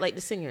spell it like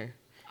the singer,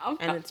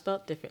 Okay. and it's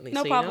spelled differently.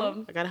 No so problem. You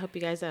know, I gotta help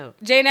you guys out.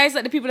 Jay Nice,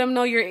 let the people them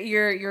know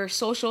your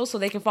social so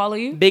they can follow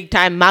you. Big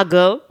time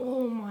mago.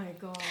 Oh my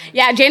god.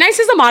 Yeah, Jay Nice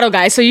is a model,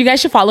 guys. So you guys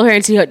should follow her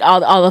and see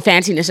all the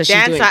fanciness that she's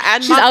Dancer doing.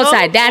 and She's model.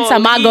 outside, dancer,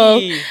 Holy. mago,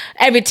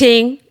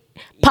 everything.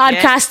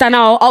 Podcast and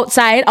all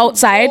outside. Oh.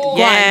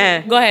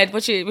 Yeah. Go ahead.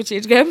 What's your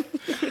Instagram?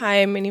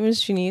 Hi, my name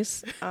is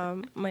Janice.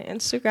 My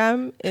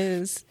Instagram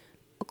is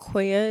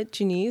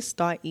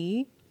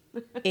AkoyaJanice.e,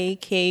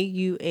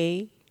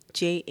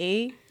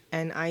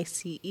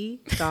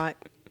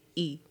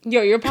 AKUAJANICE.e.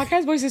 Yo, your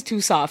podcast voice is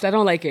too soft. I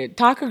don't like it.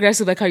 Talk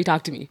aggressive like how you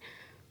talk to me.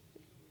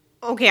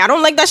 Okay, I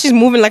don't like that she's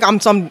moving like I'm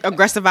some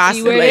aggressive ass.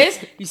 See where it is?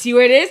 You see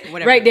where it is?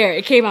 Whatever. Right there.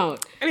 It came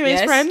out.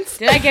 Anyways, friends.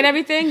 Did I get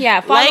everything?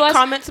 Yeah. Follow Like, us.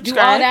 comment, Do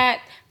subscribe. all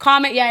that.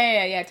 Comment.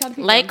 Yeah. Tell the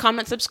people. Like,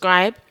 comment,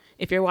 subscribe.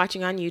 If you're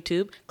watching on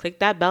YouTube, click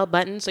that bell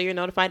button so you're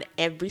notified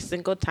every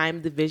single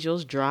time the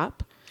visuals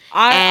drop.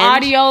 Our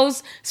And-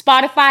 audios,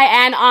 Spotify,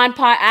 and on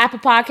Apple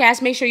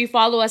Podcasts. Make sure you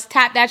follow us.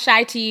 Tap that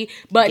Shy Tea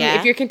button Yeah.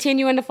 if you're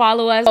continuing to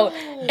follow us. So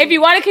if you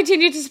want to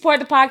continue to support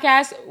the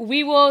podcast,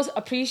 we will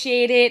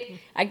appreciate it.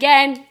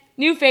 Again,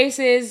 new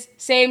faces,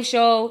 same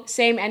show,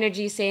 same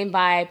energy, same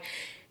vibe.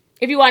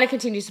 If you want to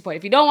continue to support.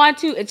 If you don't want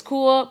to, it's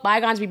cool.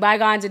 Bygones be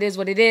bygones. It is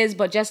what it is.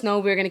 But just know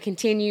we're going to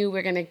continue.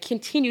 We're going to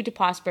continue to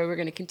prosper. We're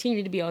going to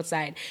continue to be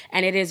outside.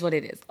 And it is what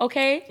it is.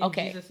 Okay?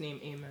 Okay. In Jesus' name,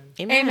 amen.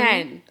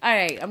 Amen. All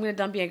right. I'm going to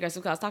dump being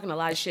aggressive because I was talking a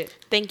lot of shit.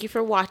 Thank you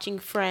for watching,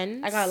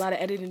 friends. I got a lot of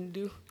editing to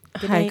do.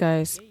 Hi night.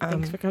 guys.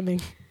 Thanks for coming.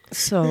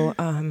 So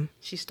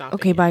She stopped.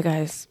 okay, bye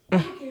guys.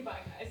 Okay, bye,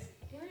 guys.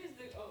 Where is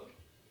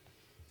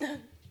the... Oh.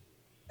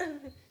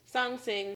 Song sing.